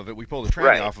housing off of it, we pull the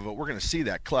tranny off of it, we're going to see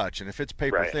that clutch, and if it's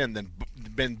paper thin,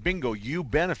 then bingo, you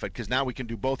benefit, because now we can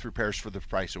do both repairs for the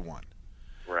price of one.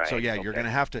 Right. So yeah, you're going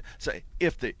to have to say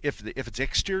if it's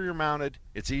exterior mounted,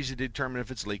 it's easy to determine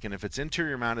if it's leaking. If it's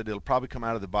interior mounted, it'll probably come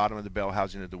out of the bottom of the bell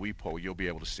housing of the weep hole. You'll be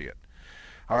able to see it.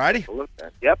 All righty.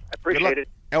 Yep, I appreciate it.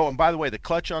 Oh, and by the way, the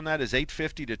clutch on that is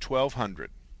 $850 to $1,200.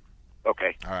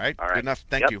 Okay. All right. Good enough.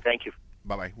 Thank you. Thank you.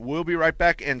 Bye-bye. We'll be right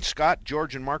back. And Scott,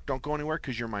 George, and Mark, don't go anywhere,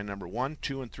 because you're my number 1,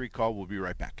 2, and 3 call. We'll be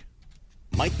right back.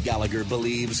 Mike Gallagher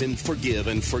believes in forgive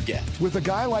and forget. With a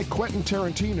guy like Quentin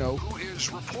Tarantino, who is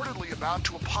reportedly about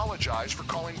to apologize for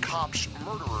calling cops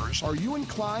murderers, are you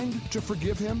inclined to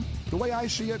forgive him? The way I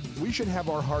see it, we should have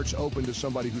our hearts open to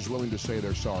somebody who's willing to say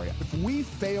they're sorry. If we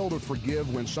fail to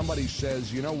forgive when somebody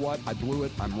says, you know what, I blew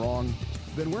it, I'm wrong,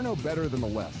 then we're no better than the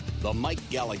left. The Mike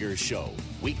Gallagher Show,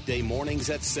 weekday mornings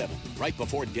at 7, right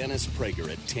before Dennis Prager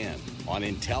at 10, on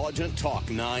Intelligent Talk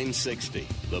 960,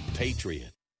 The Patriot.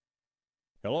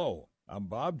 Hello, I'm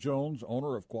Bob Jones,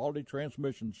 owner of Quality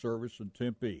Transmission Service in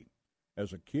Tempe.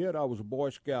 As a kid, I was a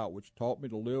Boy Scout, which taught me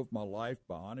to live my life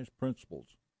by honest principles.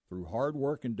 Through hard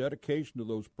work and dedication to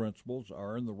those principles, I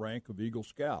earned the rank of Eagle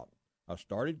Scout. I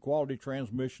started Quality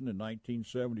Transmission in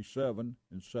 1977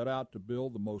 and set out to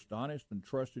build the most honest and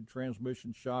trusted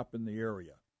transmission shop in the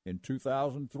area. In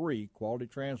 2003, Quality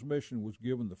Transmission was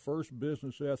given the first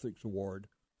Business Ethics Award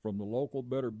from the local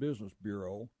Better Business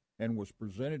Bureau and was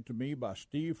presented to me by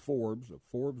Steve Forbes of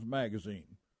Forbes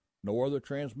Magazine. No other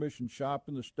transmission shop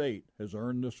in the state has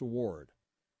earned this award.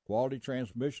 Quality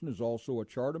Transmission is also a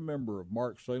charter member of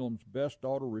Mark Salem's Best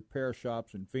Auto Repair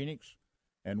Shops in Phoenix,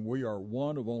 and we are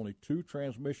one of only 2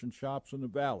 transmission shops in the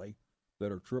Valley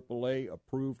that are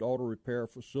AAA-approved auto repair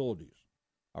facilities.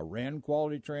 I ran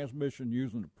Quality Transmission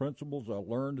using the principles I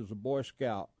learned as a Boy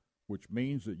Scout, which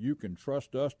means that you can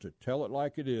trust us to tell it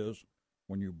like it is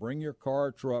when you bring your car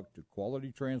or truck to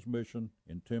Quality Transmission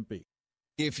in Tempe.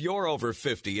 If you're over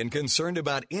 50 and concerned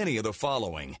about any of the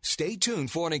following, stay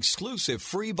tuned for an exclusive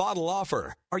free bottle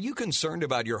offer. Are you concerned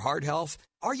about your heart health?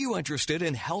 Are you interested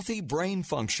in healthy brain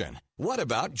function? What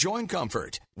about joint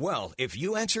comfort? Well, if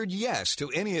you answered yes to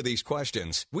any of these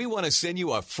questions, we want to send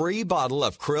you a free bottle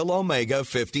of Krill Omega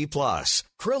 50 Plus.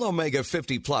 Krill Omega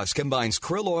 50 Plus combines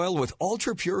krill oil with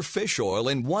ultra-pure fish oil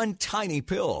in one tiny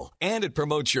pill. And it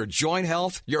promotes your joint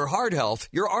health, your heart health,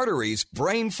 your arteries,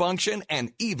 brain function,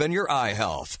 and even your eye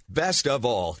health. Best of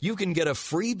all, you can get a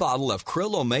free bottle of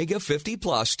Krill Omega 50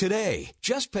 Plus today.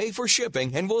 Just pay for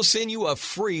shipping and we'll send you a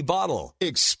free bottle.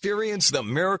 Experience the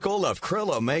miracle of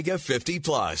Krill Omega 50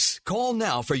 Plus. Call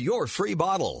now for your free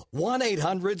bottle.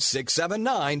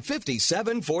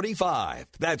 1-800-679-5745.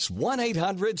 That's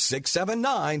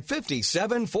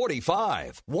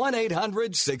 1-800-679-5745.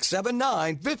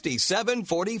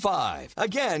 1-800-679-5745.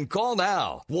 Again, call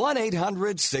now.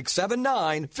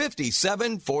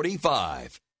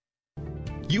 1-800-679-5745.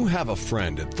 You have a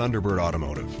friend at Thunderbird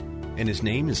Automotive, and his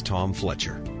name is Tom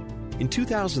Fletcher. In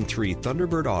 2003,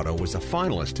 Thunderbird Auto was a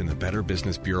finalist in the Better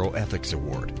Business Bureau Ethics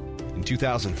Award. In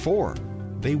 2004,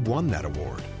 they won that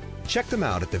award. Check them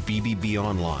out at the BBB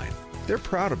online. They're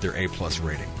proud of their A-plus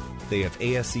rating. They have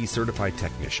ASE certified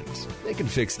technicians. They can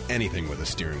fix anything with a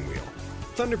steering wheel.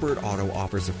 Thunderbird Auto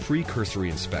offers a free cursory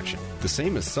inspection, the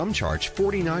same as some charge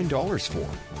 $49 for.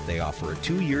 They offer a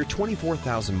 2-year,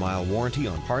 24,000-mile warranty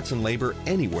on parts and labor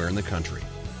anywhere in the country.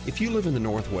 If you live in the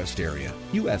Northwest area,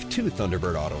 you have 2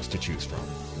 Thunderbird Autos to choose from.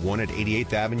 One at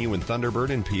 88th Avenue in Thunderbird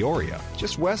in Peoria,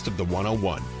 just west of the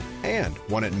 101. And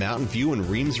one at Mountain View and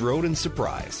Reams Road in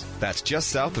Surprise. That's just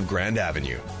south of Grand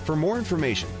Avenue. For more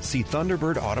information, see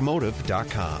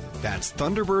ThunderbirdAutomotive.com. That's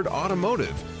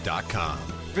ThunderbirdAutomotive.com.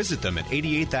 Visit them at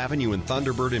 88th Avenue in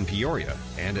Thunderbird in Peoria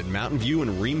and at Mountain View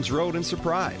and Reams Road in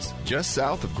Surprise, just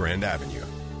south of Grand Avenue.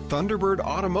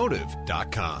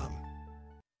 ThunderbirdAutomotive.com.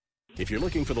 If you're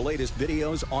looking for the latest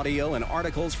videos, audio, and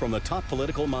articles from the top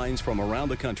political minds from around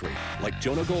the country, like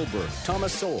Jonah Goldberg,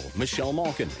 Thomas Sowell, Michelle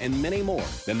Malkin, and many more,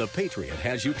 then The Patriot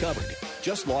has you covered.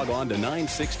 Just log on to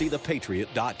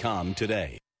 960thepatriot.com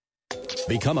today.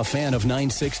 Become a fan of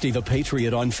 960 The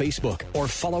Patriot on Facebook or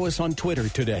follow us on Twitter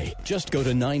today. Just go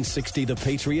to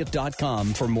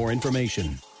 960thepatriot.com for more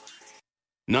information.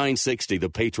 960 The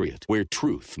Patriot, where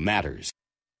truth matters.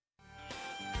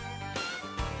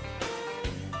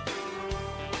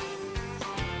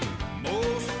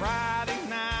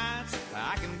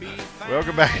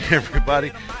 Welcome back,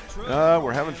 everybody.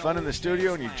 We're having fun in the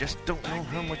studio, and you just don't know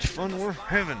how much fun we're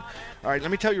having. All right, let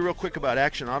me tell you real quick about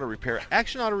Action Auto Repair.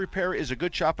 Action Auto Repair is a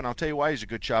good shop, and I'll tell you why he's a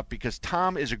good shop, because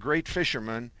Tom is a great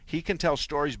fisherman. He can tell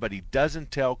stories, but he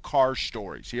doesn't tell car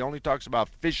stories. He only talks about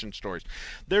fishing stories.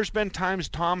 There's been times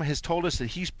Tom has told us that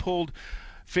he's pulled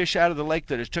fish out of the lake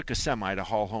that it took a semi to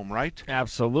haul home, right?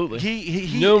 Absolutely.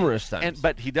 He numerous times.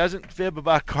 But he doesn't fib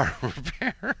about car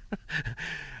repair.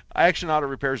 Action Auto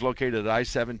Repair is located at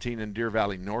I-17 in Deer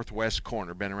Valley Northwest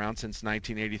corner. Been around since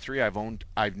 1983.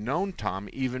 I've known Tom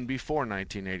even before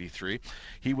 1983.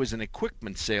 He was an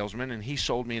equipment salesman, and he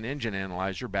sold me an engine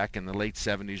analyzer back in the late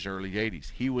 70s, early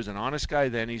 80s. He was an honest guy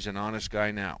then. He's an honest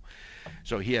guy now.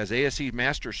 So he has ASE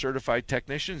Master Certified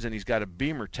Technicians, and he's got a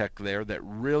Beamer Tech there that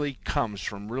really comes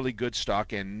from really good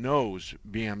stock and knows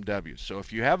BMW. So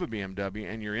if you have a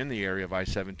BMW and you're in the area of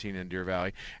I-17 in Deer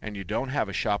Valley and you don't have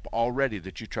a shop already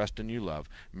that you trust and you love,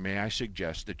 may I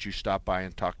suggest that you stop by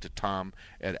and talk to Tom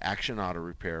at Action Auto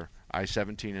Repair,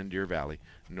 I-17 in Deer Valley,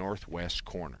 Northwest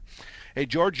corner. Hey,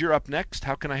 George, you're up next.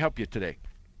 How can I help you today?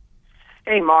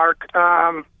 Hey, Mark.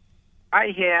 I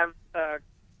have a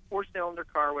 4-cylinder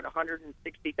car with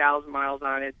 160,000 miles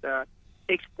on it.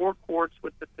 Takes 4 quarts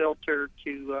with the filter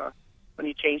to when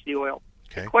you change the oil.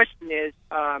 Okay. The question is,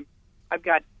 I've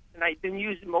been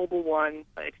using Mobil 1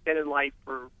 extended life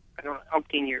for, I don't know,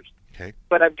 umpteen years. Okay.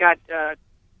 But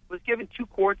was given 2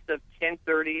 quarts of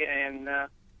 1030, and I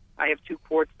have 2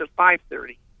 quarts of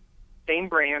 530. Same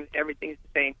brand, everything's the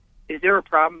same. Is there a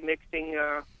problem mixing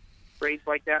grades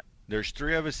like that? There's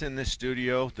 3 of us in this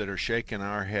studio that are shaking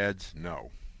our heads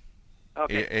no.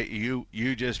 Okay. You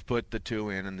just put the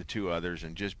 2 in and the 2 others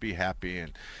and just be happy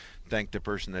and thank the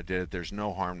person that did it. There's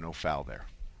no harm, no foul there.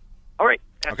 All right.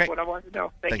 That's okay. what I wanted to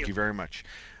know. Thank you very much.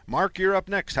 Mark, you're up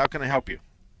next. How can I help you?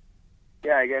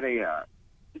 Yeah, I got a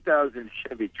 2000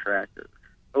 Chevy Tracker,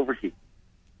 overheat.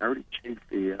 I already changed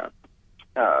the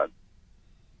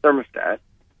thermostat,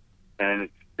 and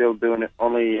it's still doing it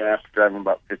only after driving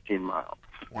about 15 miles.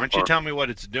 Why don't you tell me what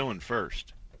it's doing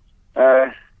first?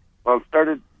 Well, it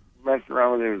started messing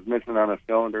around with it. It was missing on a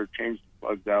cylinder, changed the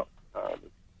plugs out.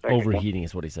 Overheating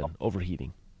is what he said.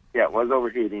 Overheating. Yeah, it was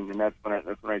overheating, and that's when I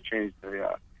changed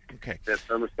the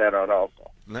thermostat out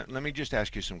also. Let me just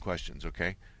ask you some questions,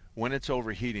 okay? When it's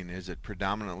overheating, is it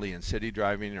predominantly in city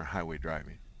driving or highway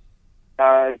driving?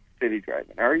 City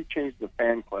driving. I already changed the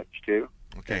fan clutch too.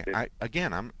 Okay.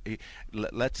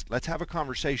 Let's have a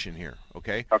conversation here.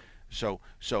 Okay. So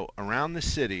around the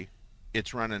city,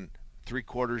 it's running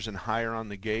 3/4 and higher on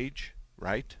the gauge,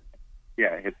 right?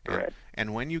 Yeah, it's red.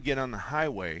 And when you get on the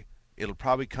highway, it'll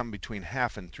probably come between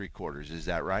 1/2 and 3/4. Is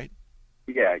that right?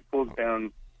 Yeah, it cools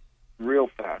down real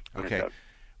fast. Okay.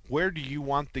 Where do you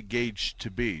want the gauge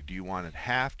to be? Do you want it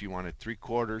 1/2? Do you want it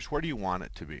 3/4? Where do you want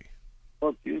it to be?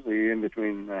 Well, it's usually in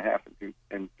between 1/2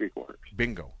 and 3/4.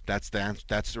 Bingo. That's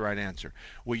the right answer.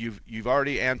 Well, you've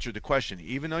already answered the question.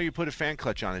 Even though you put a fan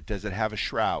clutch on it, does it have a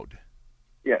shroud?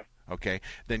 Yes. Okay.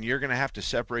 Then you're going to have to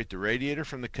separate the radiator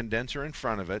from the condenser in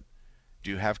front of it.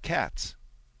 Do you have cats?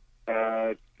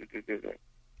 Do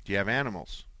you have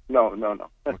animals? No.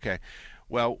 Okay.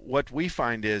 Well, what we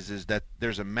find is that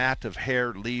there's a mat of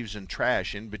hair, leaves, and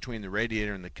trash in between the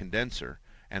radiator and the condenser,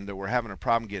 and that we're having a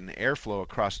problem getting airflow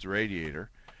across the radiator.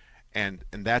 And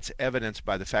that's evidenced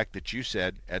by the fact that you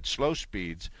said at slow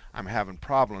speeds I'm having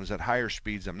problems, at higher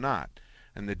speeds I'm not.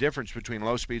 And the difference between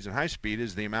low speeds and high speed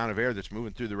is the amount of air that's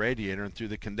moving through the radiator and through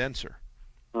the condenser.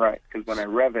 Right, because when I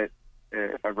rev it,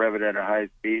 if I rev it at a high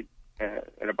speed,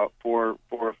 at about 4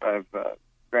 or 5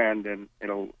 grand, and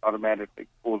it'll automatically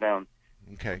cool down.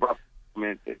 Okay.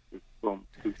 Boom,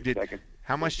 2 seconds.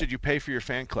 How much did you pay for your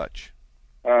fan clutch?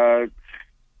 Got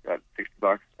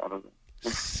 $60 out of it.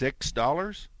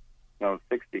 $6? No,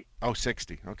 60. Oh,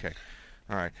 60. Okay.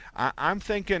 All right. I'm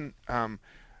thinking,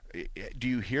 do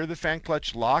you hear the fan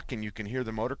clutch lock and you can hear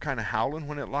the motor kind of howling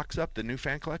when it locks up, the new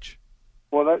fan clutch?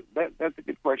 Well, that's a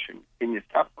good question. Can you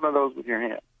stop one of those with your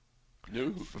hand?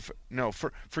 No,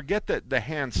 forget the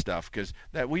hand stuff, because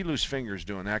we lose fingers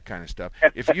doing that kind of stuff.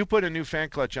 If you put a new fan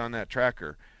clutch on that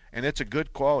tracker, and it's a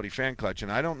good quality fan clutch,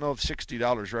 and I don't know if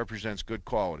 $60 represents good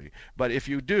quality, but if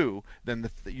you do, then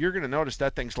you're going to notice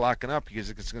that thing's locking up, because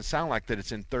it's going to sound like that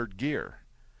it's in third gear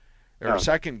or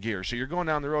second gear. So you're going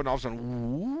down the road, and all of a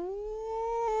sudden,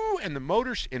 whoo, and the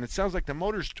motor's, and it sounds like the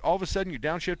motor's, all of a sudden you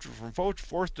downshift from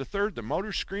fourth to third, the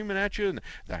motor's screaming at you, and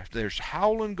there's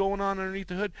howling going on underneath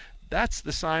the hood. That's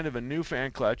the sign of a new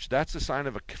fan clutch. That's the sign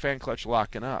of a fan clutch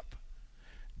locking up.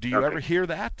 Do you ever hear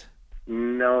that?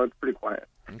 No, it's pretty quiet.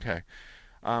 Okay.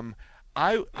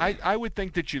 I would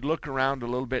think that you'd look around a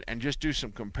little bit and just do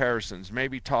some comparisons.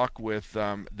 Maybe talk with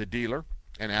the dealer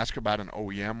and ask about an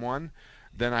OEM one.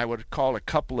 Then I would call a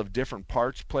couple of different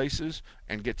parts places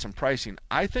and get some pricing.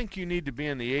 I think you need to be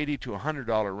in the $80 to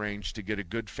 $100 range to get a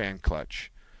good fan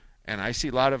clutch. And I see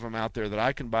a lot of them out there that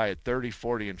I can buy at $30,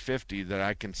 $40, and $50 that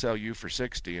I can sell you for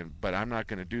 $60, but I'm not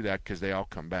going to do that because they all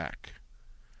come back.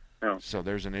 No. So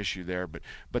there's an issue there.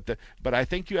 But I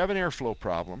think you have an airflow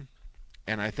problem,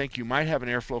 and I think you might have an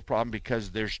airflow problem because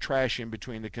there's trash in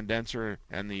between the condenser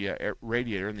and the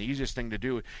radiator. And the easiest thing to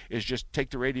do is just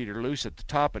take the radiator loose at the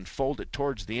top and fold it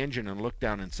towards the engine and look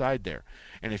down inside there.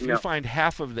 And if you find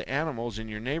half of the animals in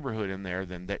your neighborhood in there,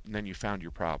 then you found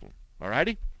your problem. All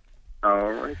righty?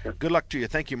 All right. Good luck to you.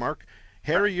 Thank you, Mark.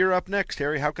 Harry, you're up next.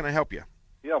 Harry, how can I help you?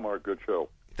 Yeah, Mark, good show.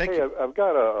 Thank you. I've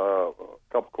got a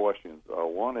couple questions.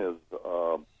 One is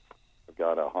I've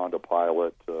got a Honda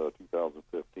Pilot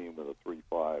 2015 with a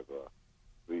 3.5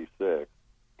 V6.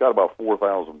 Got about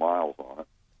 4,000 miles on it,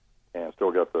 and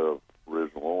still got the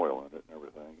original oil in it and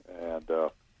everything.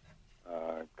 And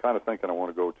I'm kind of thinking I want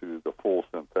to go to the full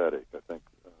synthetic. I think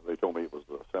they told me it was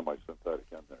the semi-synthetic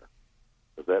in there.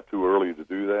 Is that too early to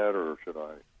do that, or should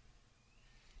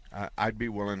I? I'd be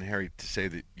willing, Harry, to say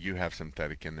that you have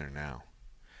synthetic in there now.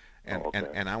 And okay.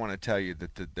 and I want to tell you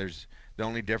that there's the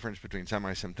only difference between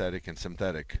semi-synthetic and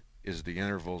synthetic is the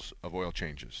intervals of oil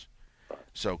changes. Right.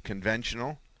 So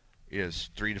conventional is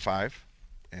 3 to 5,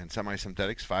 and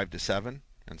semi-synthetic's 5 to 7,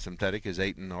 and synthetic is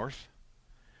 8 and north.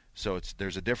 So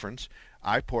there's a difference.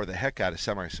 I pour the heck out of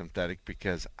semi-synthetic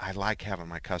because I like having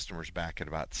my customers back at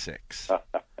about 6.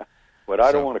 But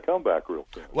I don't want to come back real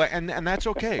soon. Well, and that's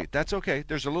okay. That's okay.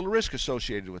 There's a little risk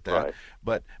associated with that.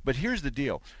 Right. But here's the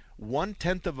deal.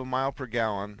 1/10 of a mile per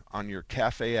gallon on your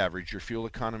CAFE average, your fuel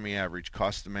economy average,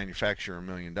 costs the manufacturer $1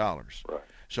 million. Right.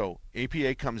 So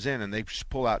EPA comes in and they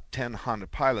pull out 10 Honda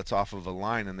Pilots off of a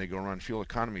line and they go run fuel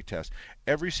economy tests.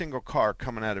 Every single car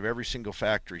coming out of every single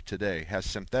factory today has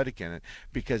synthetic in it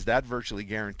because that virtually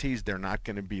guarantees they're not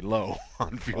going to be low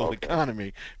on fuel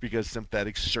economy because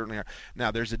synthetics certainly are.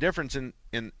 Now, there's a difference in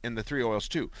the three oils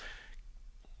too.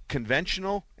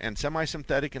 Conventional and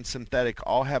semi-synthetic and synthetic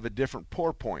all have a different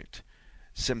pour point.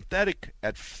 Synthetic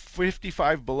at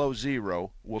 55 below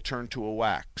zero will turn to a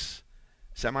wax.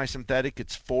 Semi-synthetic,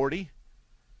 it's 40,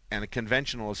 and a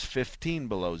conventional is 15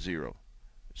 below zero.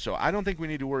 So I don't think we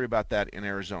need to worry about that in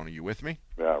Arizona. You with me?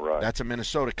 Yeah, right. That's a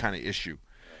Minnesota kind of issue.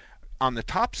 on the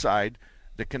top side,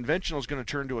 the conventional is going to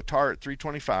turn to a tar at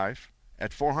 325.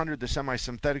 At 400, the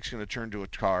semi-synthetic is going to turn to a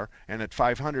tar, and at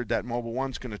 500, that Mobil 1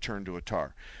 is going to turn to a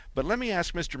tar. But let me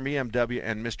ask Mr. BMW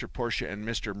and Mr. Porsche and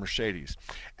Mr. Mercedes,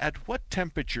 at what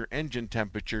temperature, engine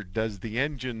temperature, does the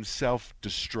engine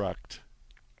self-destruct?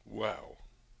 Wow.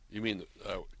 You mean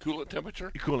coolant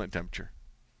temperature? Coolant temperature.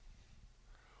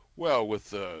 Well,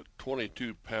 with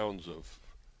 22 pounds of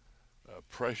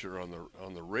pressure on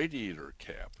the radiator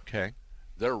cap, okay,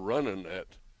 they're running at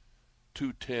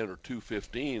 210 or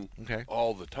 215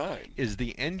 all the time. Is the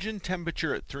engine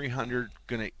temperature at 300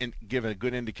 going to give a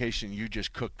good indication you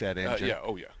just cooked that engine? Yeah,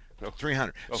 oh yeah. No.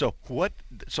 300. Oh.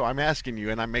 So I'm asking you,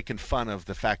 and I'm making fun of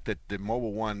the fact that the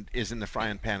Mobil 1 is in the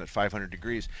frying pan at 500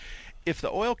 degrees. If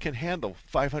the oil can handle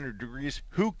 500 degrees,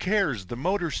 who cares? The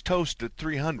motor's toast at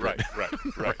 300. Right.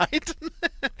 Right?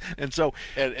 And so...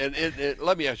 And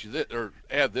let me ask you this, or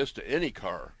add this to any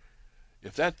car.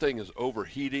 If that thing is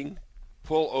overheating,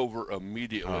 pull over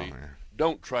immediately. Oh,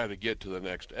 don't try to get to the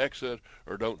next exit,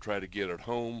 or don't try to get it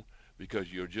home,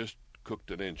 because you just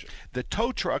cooked an engine. The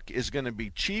tow truck is going to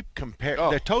be cheap compared...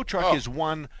 The tow truck is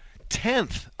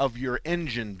 1/10 of your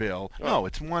engine bill. No,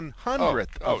 it's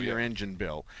 1/100th of your engine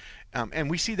bill. And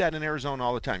we see that in Arizona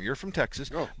all the time. You're from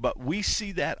Texas, but we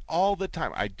see that all the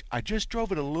time. I just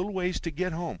drove it a little ways to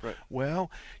get home. Right. Well,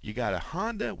 you got a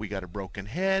Honda, we got a broken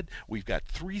head, we've got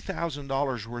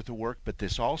 $3,000 worth of work, but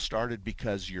this all started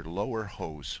because your lower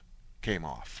hose came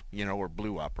off, or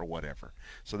blew up or whatever.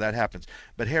 So that happens.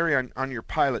 But Harry, on your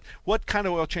Pilot, what kind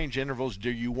of oil change intervals do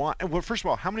you want? Well, first of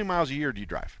all, how many miles a year do you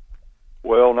drive?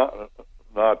 Well,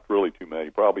 not really too many.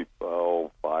 Probably 5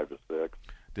 to 6.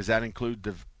 Does that include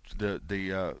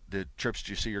the trips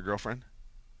to see your girlfriend?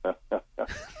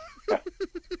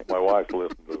 My wife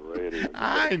listens to the radio.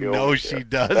 I know she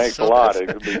does. Thanks so a lot.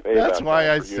 That's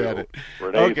why I said it.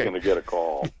 Renee's going to get a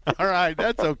call. All right,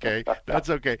 that's okay. That's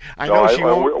okay. I know she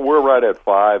won't. We're right at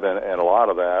 5, and a lot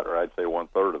of that, or I'd say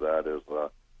 1/3 of that,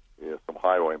 is some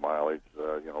highway mileage.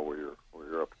 Where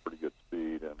you're up to pretty good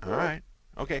speed. And all right,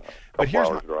 okay. But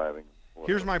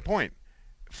here's my point.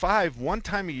 5, one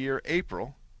time a year,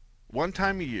 April. One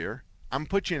time a year, I'm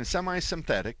put you in a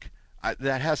semi-synthetic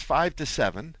that has 5 to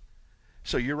 7.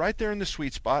 So you're right there in the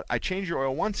sweet spot. I change your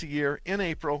oil once a year in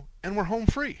April, and we're home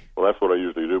free. Well, that's what I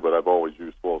usually do, but I've always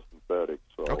used full synthetic.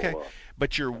 So, okay,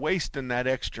 but you're wasting that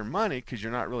extra money because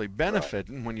you're not really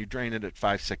benefiting when you drain it at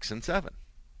 5, 6, and 7.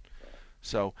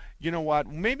 So you know what?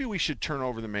 Maybe we should turn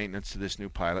over the maintenance to this new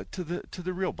Pilot to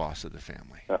the real boss of the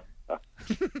family.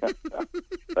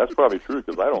 That's probably true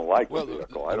because I don't like the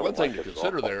vehicle. One thing to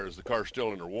consider there is the car's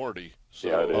still under warranty. So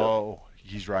yeah, it is.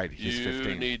 He's right. He's 15.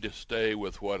 You need to stay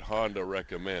with what Honda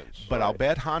recommends. But I'll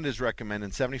bet Honda's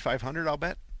recommending 7,500. I'll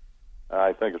bet.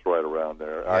 I think it's right around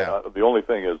there. Yeah. The only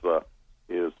thing is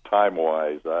time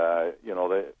wise.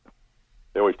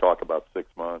 They always talk about 6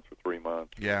 months or 3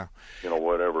 months. Yeah.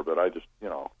 Whatever. But I just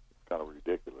it's kind of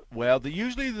ridiculous. Well,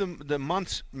 usually the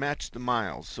months match the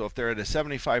miles. So if they're at a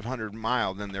 7,500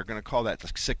 mile, then they're going to call that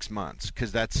 6 months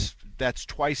because that's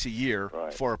twice a year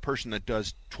for a person that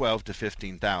does 12 to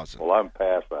 15,000. Well, I'm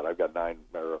past that. I've got 9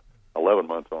 or 11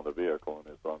 months on the vehicle,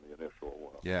 and it's on the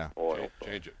initial oil.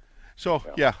 Change it. So,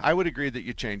 yeah, I would agree that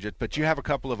you change it, but you have a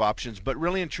couple of options. But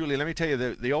really and truly, let me tell you,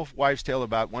 the old wives' tale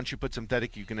about once you put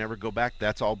synthetic, you can never go back,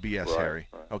 that's all BS, Harry.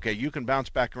 Right. Okay, you can bounce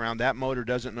back around. That motor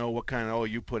doesn't know what kind of oil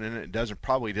you put in it. It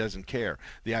probably doesn't care.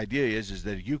 The idea is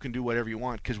that you can do whatever you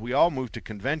want because we all move to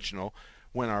conventional.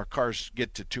 When our cars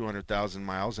get to 200,000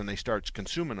 miles and they start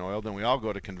consuming oil, then we all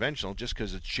go to conventional just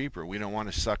because it's cheaper. We don't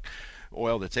want to suck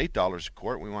oil that's $8 a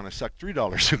quart. We want to suck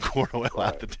 $3 a quart oil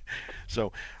out the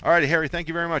So, all righty, Harry, thank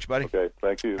you very much, buddy. Okay,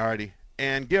 thank you. All righty.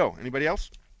 And Gil, anybody else?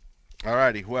 All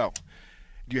righty. Well,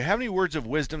 do you have any words of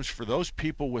wisdom for those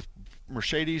people with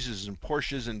Mercedes and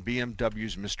Porsches and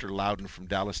BMWs, Mr. Loudon from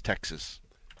Dallas, Texas?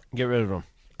 Get rid of them.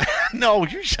 No,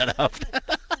 you shut up.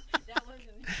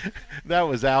 That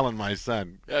was Alan, my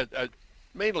son.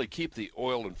 Mainly keep the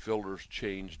oil and filters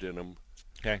changed in them.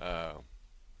 Okay.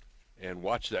 And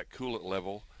watch that coolant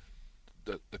level.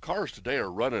 The cars today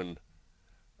are running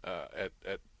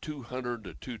at 200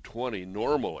 to 220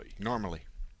 normally. Normally.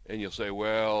 And you'll say,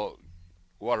 well,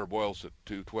 water boils at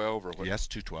 212 or what? Yes,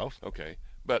 212. Okay.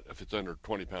 But if it's under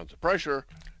 20 pounds of pressure,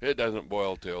 it doesn't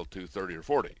boil till 230 or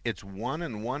 40. It's 1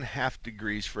 1/2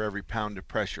 degrees for every pound of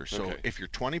pressure. So if you're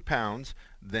 20 pounds,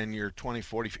 then you're 20,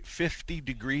 40, 50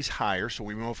 degrees higher. So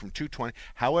we move from 220.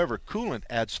 However, coolant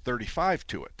adds 35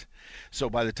 to it. So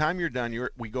by the time you're done,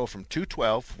 we go from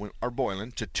 212, or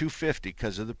boiling, to 250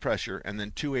 because of the pressure, and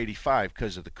then 285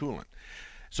 because of the coolant.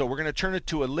 So we're going to turn it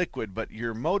to a liquid, but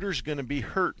your motor's going to be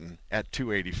hurting at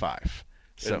 285.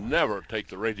 So and never take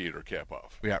the radiator cap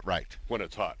off. Yeah, right. When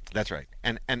it's hot. That's right.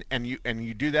 And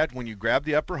you do that when you grab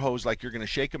the upper hose like you're going to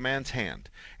shake a man's hand,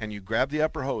 and you grab the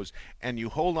upper hose and you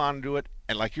hold on to it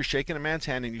and like you're shaking a man's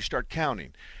hand, and you start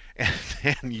counting.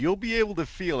 And you'll be able to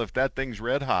feel if that thing's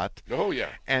red hot. Oh, yeah.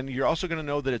 And you're also going to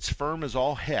know that it's firm as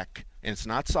all heck, and it's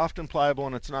not soft and pliable,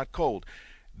 and it's not cold.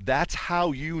 That's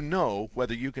how you know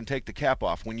whether you can take the cap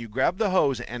off. When you grab the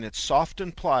hose and it's soft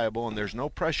and pliable and there's no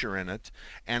pressure in it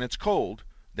and it's cold,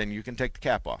 then you can take the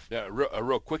cap off. Yeah, a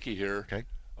real quickie here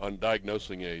on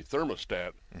diagnosing a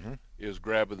thermostat is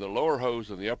grabbing the lower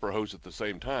hose and the upper hose at the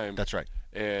same time. That's right.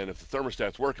 And if the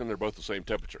thermostat's working, they're both the same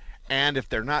temperature. And if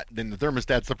they're not, then the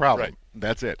thermostat's the problem. Right.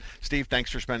 That's it. Steve,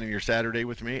 thanks for spending your Saturday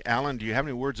with me. Alan, do you have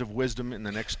any words of wisdom in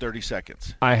the next 30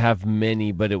 seconds? I have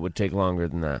many, but it would take longer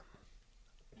than that.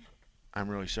 I'm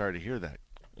really sorry to hear that.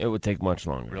 It would take much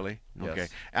longer. Really? Yes. Okay.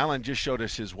 Alan just showed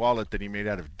us his wallet that he made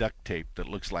out of duct tape that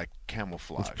looks like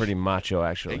camouflage. It's pretty macho,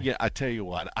 actually. Yeah, I tell you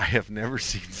what, I have never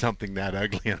seen something that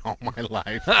ugly in all my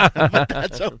life. But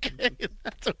that's okay.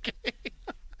 That's okay.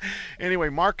 Anyway,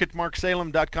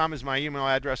 mark@marksalem.com is my email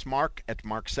address,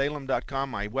 mark@marksalem.com.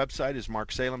 My website is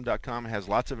marksalem.com. It has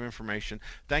lots of information.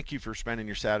 Thank you for spending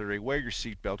your Saturday. Wear your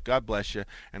seatbelt. God bless you,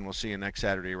 and we'll see you next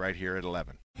Saturday right here at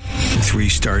 11.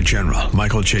 3-star General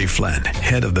Michael J. Flynn,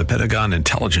 head of the Pentagon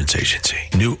Intelligence Agency,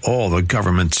 knew all the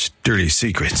government's dirty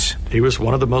secrets. He was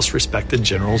one of the most respected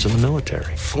generals in the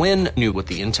military. Flynn knew what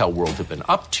the intel world had been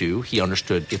up to. He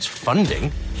understood its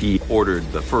funding. He ordered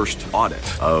the first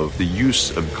audit of the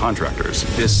use of contractors.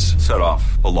 This set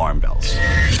off alarm bells.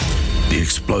 The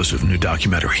explosive new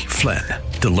documentary, Flynn,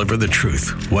 Deliver the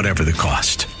Truth, Whatever the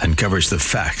Cost, uncovers the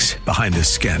facts behind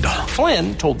this scandal.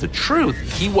 Flynn told the truth.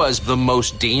 He was the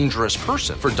most dangerous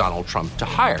person for Donald Trump to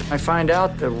hire. I find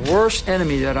out the worst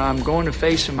enemy that I'm going to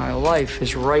face in my life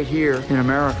is right here in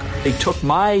America. They took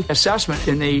my assessment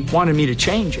and they wanted me to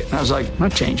change it. And I was like, I'm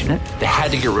not changing it. They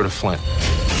had to get rid of Flynn.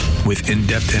 With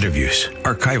in-depth interviews,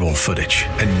 archival footage,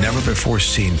 and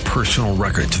never-before-seen personal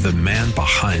records of the man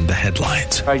behind the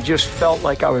headlines. I just felt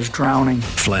like I was drowning.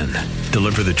 Flynn,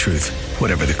 Deliver the Truth,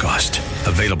 Whatever the Cost.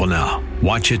 Available now.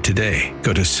 Watch it today.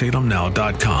 Go to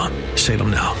salemnow.com.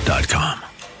 salemnow.com.